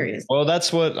 I'm Yeah. curious. Well,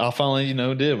 that's what I finally,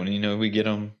 did when, we get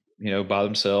them, by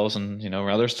themselves, and,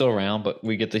 well, they're still around, but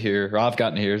we get to hear, or I've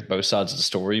gotten to hear both sides of the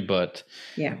story. But,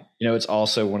 Yeah. it's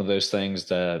also one of those things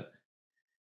that,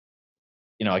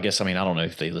 I guess, I mean, I don't know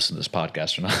if they listen to this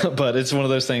podcast or not, but it's one of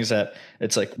those things that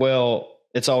it's like, well,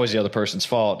 it's always the other person's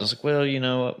fault. It's like, well,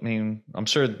 I mean, I'm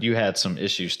sure you had some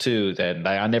issues too, that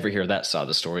I never hear that side of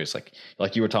the story. It's like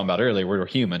you were talking about earlier, we're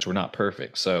humans, we're not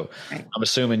perfect. So Right. I'm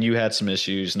assuming you had some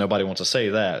issues. Nobody wants to say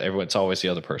that. It's always the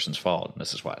other person's fault. And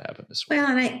this is what happened this way. Well,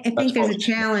 and I That's think there's a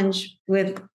challenge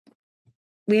with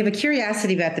we have a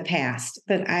curiosity about the past,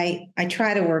 but I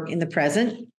try to work in the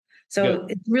present. good. So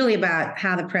it's really about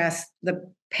how the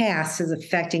past is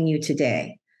affecting you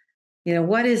today.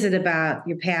 What is it about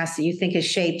your past that you think has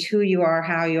shaped who you are,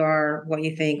 how you are, what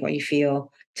you think, what you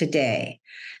feel today?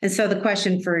 And so the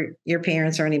question for your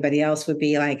parents or anybody else would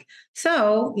be like,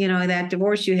 so, that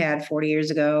divorce you had 40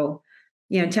 years ago,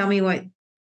 tell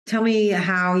me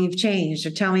how you've changed,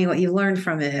 or tell me what you learned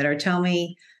from it, or tell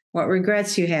me what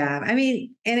regrets you have. I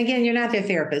mean, and again, you're not their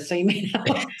therapist, so you may not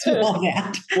want to do all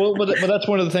that. Well, but that's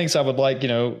one of the things I would like,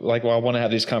 like, well, I want to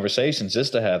have these conversations,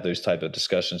 just to have those type of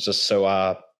discussions, just so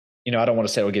I don't want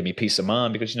to say it'll give me peace of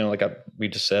mind, because, like we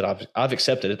just said, I've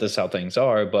accepted it. This is how things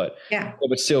are, but Yeah. it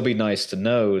would still be nice to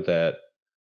know that,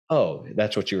 oh,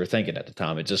 that's what you were thinking at the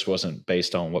time. It just wasn't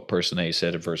based on what person A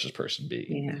said versus person B.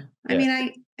 Yeah. I Yeah.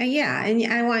 mean, yeah. And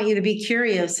I want you to be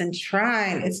curious and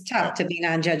try. It's tough to be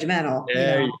non-judgmental,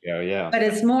 There you go. Yeah. but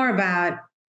it's more about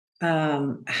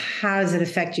how does it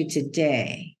affect you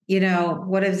today?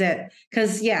 What is it?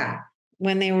 Because, yeah,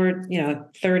 when they were,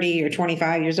 30 or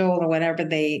 25 years old or whatever,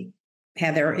 they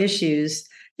had their issues,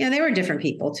 they were different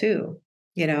people too,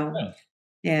 you know? Yeah.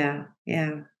 Yeah.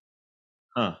 Yeah.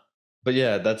 Huh. But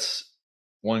yeah, that's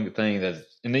one thing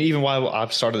and even why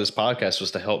I've started this podcast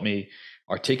was to help me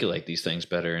articulate these things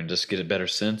better and just get a better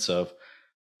sense of,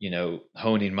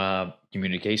 honing my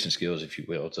communication skills, if you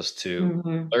will, just to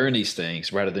Mhm. learn these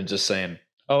things rather than just saying,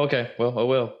 oh, okay, well, oh,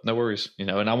 well, no worries,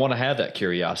 and I want to have that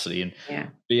curiosity and Yeah.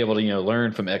 be able to,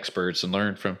 learn from experts and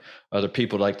learn from other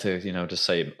people, like to, just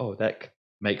say, oh, that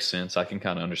makes sense. I can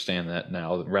kind of understand that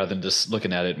now, rather than just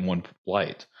looking at it in one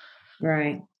light.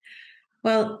 Right.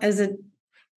 Well, as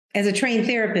a trained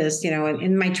therapist,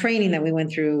 in my training that we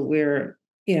went through, we're,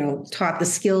 taught the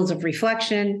skills of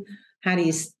reflection. How do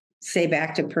you say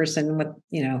back to a person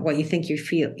what you think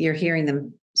you're hearing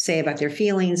them say about their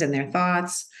feelings and their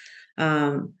thoughts,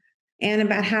 and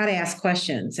about how to ask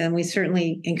questions. And we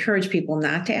certainly encourage people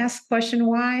not to ask question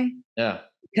why, Yeah.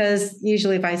 because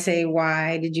usually if I say,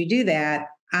 why did you do that?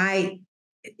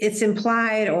 It's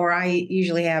implied, or I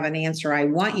usually have an answer I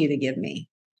want you to give me,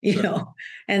 Sure.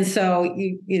 and so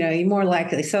you're more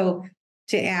likely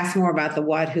to ask more about the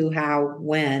what, who, how,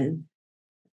 when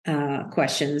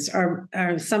questions are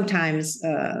sometimes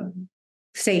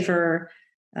safer,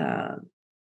 uh,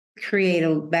 create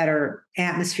a better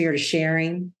atmosphere to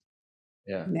sharing,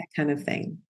 Yeah. that kind of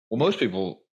thing. Well, most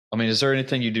people I mean, is there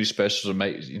anything you do special to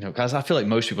make, because I feel like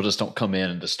most people just don't come in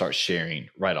and just start sharing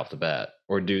right off the bat,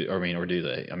 or do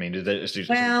they? I mean, do they just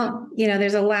Well,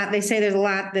 there's a lot, they say there's a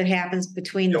lot that happens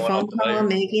between the going on phone call,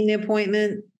 today? making the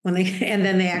appointment and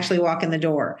then they actually walk in the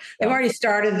door. They've Yeah. already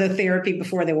started the therapy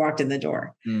before they walked in the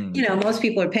door. Mm, Most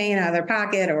people are paying out of their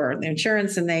pocket or their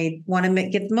insurance and they want to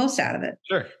get the most out of it.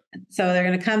 sure. So they're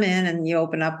going to come in and you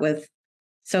open up with,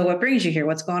 so what brings you here?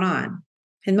 What's going on?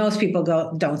 And most people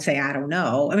don't say, I don't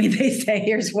know. I mean, they say,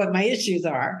 here's what my issues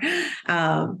are.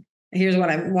 Here's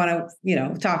what I want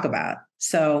to, talk about.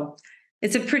 So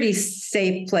it's a pretty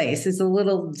safe place. It's a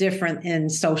little different in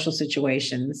social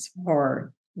situations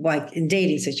or like in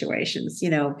dating situations,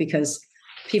 because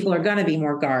people are going to be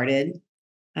more guarded,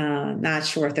 not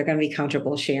sure if they're going to be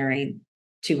comfortable sharing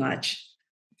too much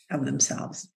of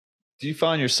themselves. Do you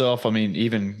find yourself, I mean,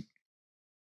 even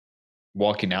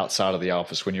walking outside of the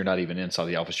office when you're not even inside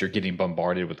the office, you're getting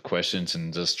bombarded with questions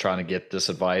and just trying to get this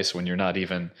advice when you're not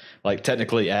even like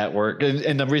technically at work?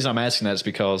 And the reason I'm asking that is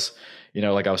because,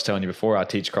 like I was telling you before, I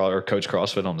teach or coach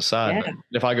CrossFit on the side. Yeah. But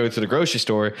if I go to the grocery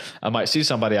store, I might see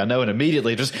somebody I know and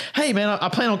immediately just, hey man, I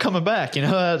plan on coming back.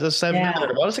 Just have Yeah.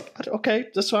 I was like, okay,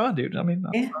 that's fine, dude. I mean,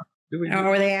 Yeah.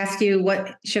 Or they ask you,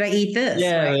 what should I eat this?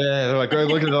 yeah, right? yeah. Like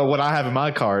look at what I have in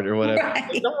my cart or whatever.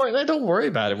 Right. Don't worry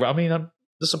about it. I mean, I'm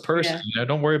just a person, Yeah.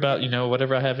 don't worry about,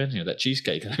 whatever I have in here, that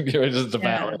cheesecake. Just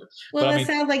devour Yeah. it. Well, But I it mean,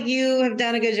 sounds like you have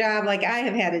done a good job, like I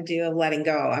have had to do, of letting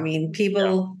go. I mean, yeah,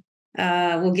 people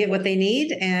will get what they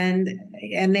need, and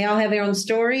they all have their own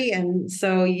story, and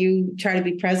so you try to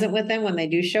be present with them when they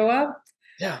do show up,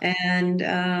 yeah, and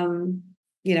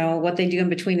what they do in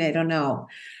between, they don't know.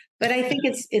 But I think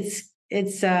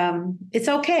it's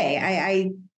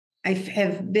okay. I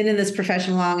have been in this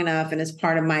profession long enough, and as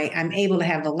part of I'm able to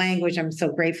have the language. I'm so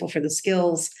grateful for the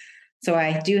skills. So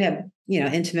I do have,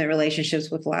 intimate relationships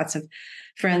with lots of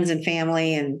friends and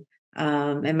family, and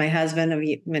my husband of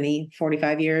many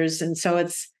 45 years. And so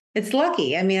it's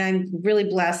lucky. I mean, I'm really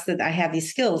blessed that I have these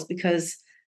skills because,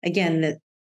 again,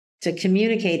 to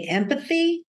communicate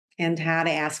empathy and how to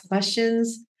ask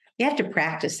questions, you have to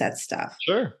practice that stuff.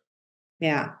 sure.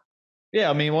 Yeah.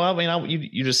 Yeah, I mean, well, I mean,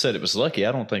 you just said it was lucky.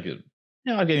 I don't think it.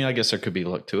 I guess there could be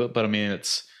luck to it, but I mean,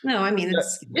 it's No, I mean,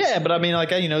 it's, yeah, but I mean, like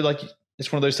like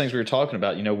it's one of those things we were talking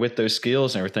about. With those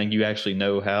skills and everything, you actually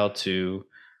know how to.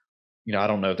 I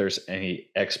don't know if there's any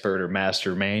expert or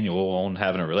master manual on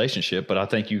having a relationship, but I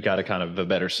think you got a kind of a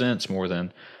better sense more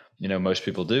than most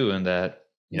people do, and that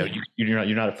yeah.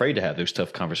 you're not afraid to have those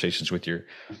tough conversations with your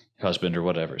husband or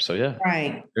whatever. So yeah,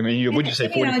 Right. I mean, would you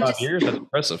say 45 Just, years? That's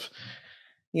impressive.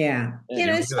 yeah. Yeah,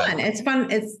 you It's do that. fun. It's fun.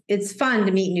 It's fun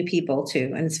to meet new people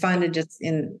too. And it's fun to just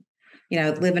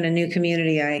live in a new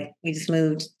community. We just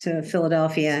moved to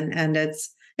Philadelphia, and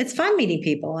it's fun meeting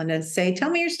people and to say, tell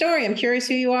me your story. I'm curious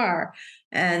who you are.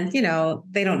 And,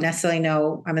 they don't necessarily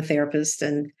know I'm a therapist,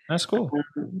 and That's cool.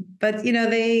 but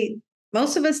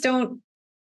most of us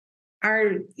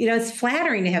it's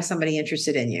flattering to have somebody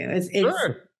interested in you.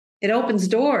 Sure. It opens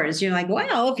doors. You're like,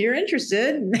 well, if you're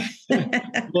interested.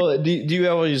 Well, do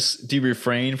you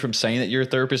refrain from saying that you're a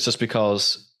therapist just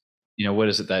because, what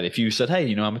is it that if you said,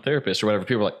 hey, I'm a therapist or whatever,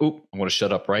 people are like, oh, I'm going to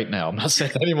shut up right now. I'm not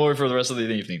saying that anymore for the rest of the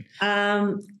evening.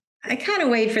 I kind of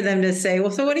wait for them to say,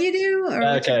 well, so what do you do? Or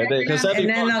what's your Okay, because background? that'd And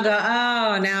be then fun. they'll go,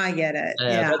 oh, now I get it.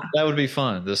 Yeah, Yeah. that would be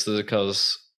fun. This is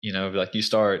because, like you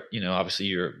start, obviously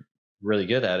you're really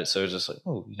good at it. So it's just like,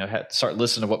 oh, start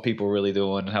listening to what people are really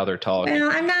doing and how they're talking.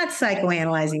 Well, I'm not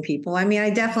psychoanalyzing people. I mean, I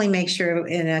definitely make sure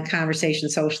in a conversation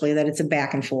socially that it's a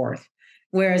back and forth.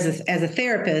 Whereas as a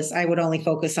therapist, I would only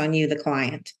focus on you, the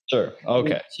client. Sure.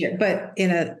 Okay. Sure. But in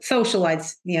a social,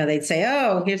 they'd say,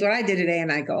 oh, here's what I did today.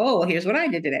 And I go, oh, well, here's what I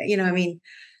did today. I mean,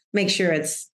 make sure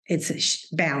it's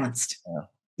balanced. Yeah.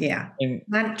 Yeah. And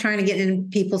Not trying to get in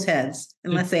people's heads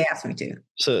unless they ask me to.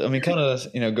 so, I mean, kind of,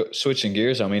 switching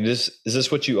gears. I mean, is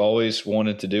this what you always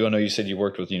wanted to do? I know you said you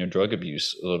worked with, drug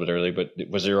abuse a little bit earlier, but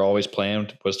was there always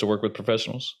planned was to work with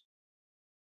professionals?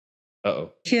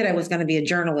 Uh-oh. Kid, I was going to be a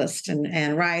journalist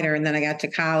and writer. And then I got to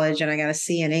college and I got a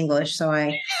C in English. So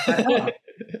I thought, oh,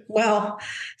 well,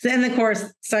 then of course,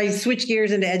 so I switched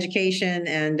gears into education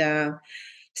and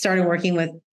started working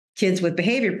with kids with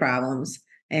behavior problems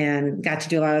and got to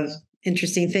do a lot of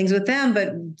interesting things with them, but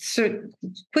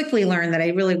quickly learned that I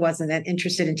really wasn't that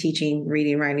interested in teaching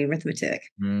reading, writing, arithmetic.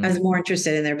 I was more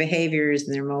interested in their behaviors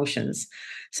and their emotions.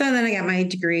 So then I got my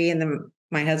degree, and then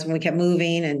my husband, we kept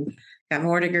moving and got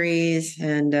more degrees,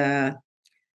 and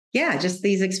just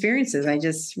these experiences. I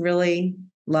just really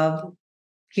love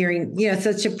hearing, it's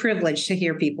such a privilege to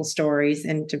hear people's stories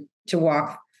and to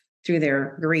walk through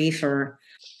their grief or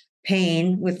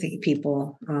pain with the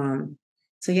people.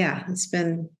 So yeah, it's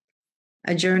been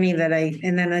a journey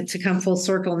and then to come full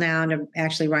circle now to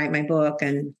actually write my book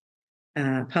and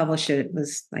publish it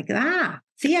was like,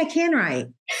 see, I can write.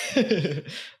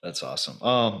 That's awesome.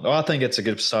 Well, I think it's a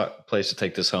good place to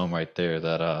take this home right there.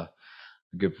 That a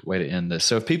good way to end this.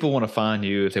 So if people want to find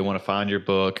you, if they want to find your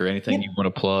book or anything you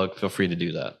want to plug, feel free to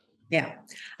do that. Yeah.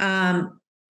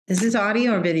 Is this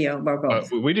audio or video or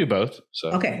both? We do both.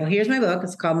 So okay. Well, here's my book.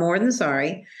 It's called More Than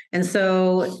Sorry. And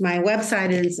so my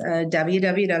website is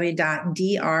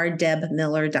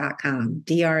www.drdebmiller.com.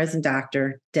 DR is in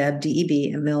doctor, Deb,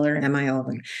 D-E-B, and Miller,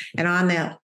 M-I-L-R. And on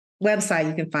that website,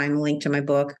 you can find a link to my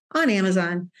book on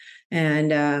Amazon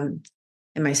and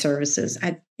my services.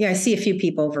 I see a few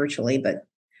people virtually, but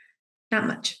not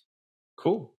much.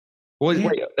 Cool. Well,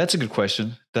 wait, that's a good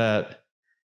question.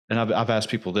 And I've asked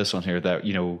people this on here that,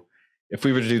 if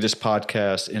we were to do this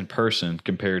podcast in person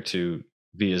compared to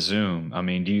via Zoom, I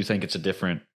mean, do you think it's a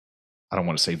different, I don't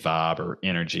want to say vibe or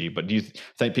energy, but do you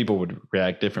think people would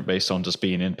react different based on just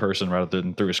being in person rather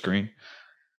than through a screen?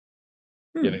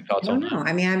 You have any thoughts on that?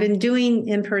 I mean, I've been doing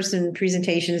in-person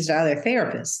presentations to other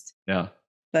therapists. Yeah.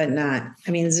 But not,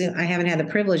 I mean, Zoom, I haven't had the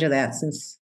privilege of that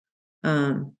since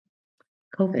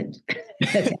COVID.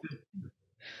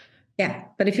 Yeah.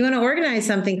 But if you want to organize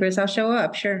something, Chris, I'll show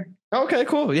up. Sure. Okay,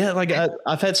 cool. Yeah. Like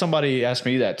I've had somebody ask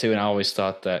me that too. And I always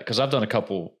thought that because I've done a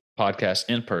couple podcasts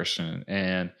in person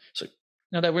and it's like,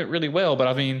 that went really well. But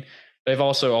I mean, they've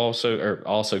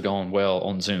also gone well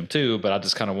on Zoom too. But I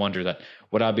just kind of wonder that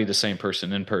would I be the same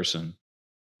person in person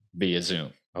via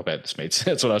Zoom? I hope that just made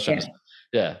sense. What I was trying to say.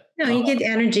 Yeah. No, you get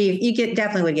energy. You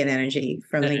definitely would get energy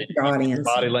from the audience.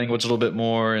 Body language a little bit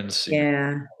more. And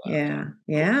yeah.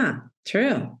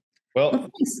 True. Well,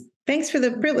 thanks for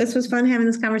the privilege. This was fun having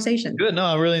this conversation. Good. No,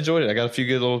 I really enjoyed it. I got a few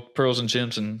good little pearls and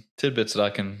gems and tidbits that I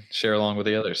can share along with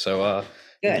the others. So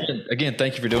good. Again,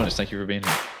 thank you for doing this. Thank you for being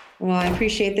here. Well, I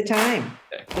appreciate the time.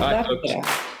 Okay. All right, folks.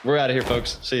 We're out of here,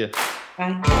 folks. See ya.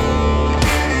 Bye.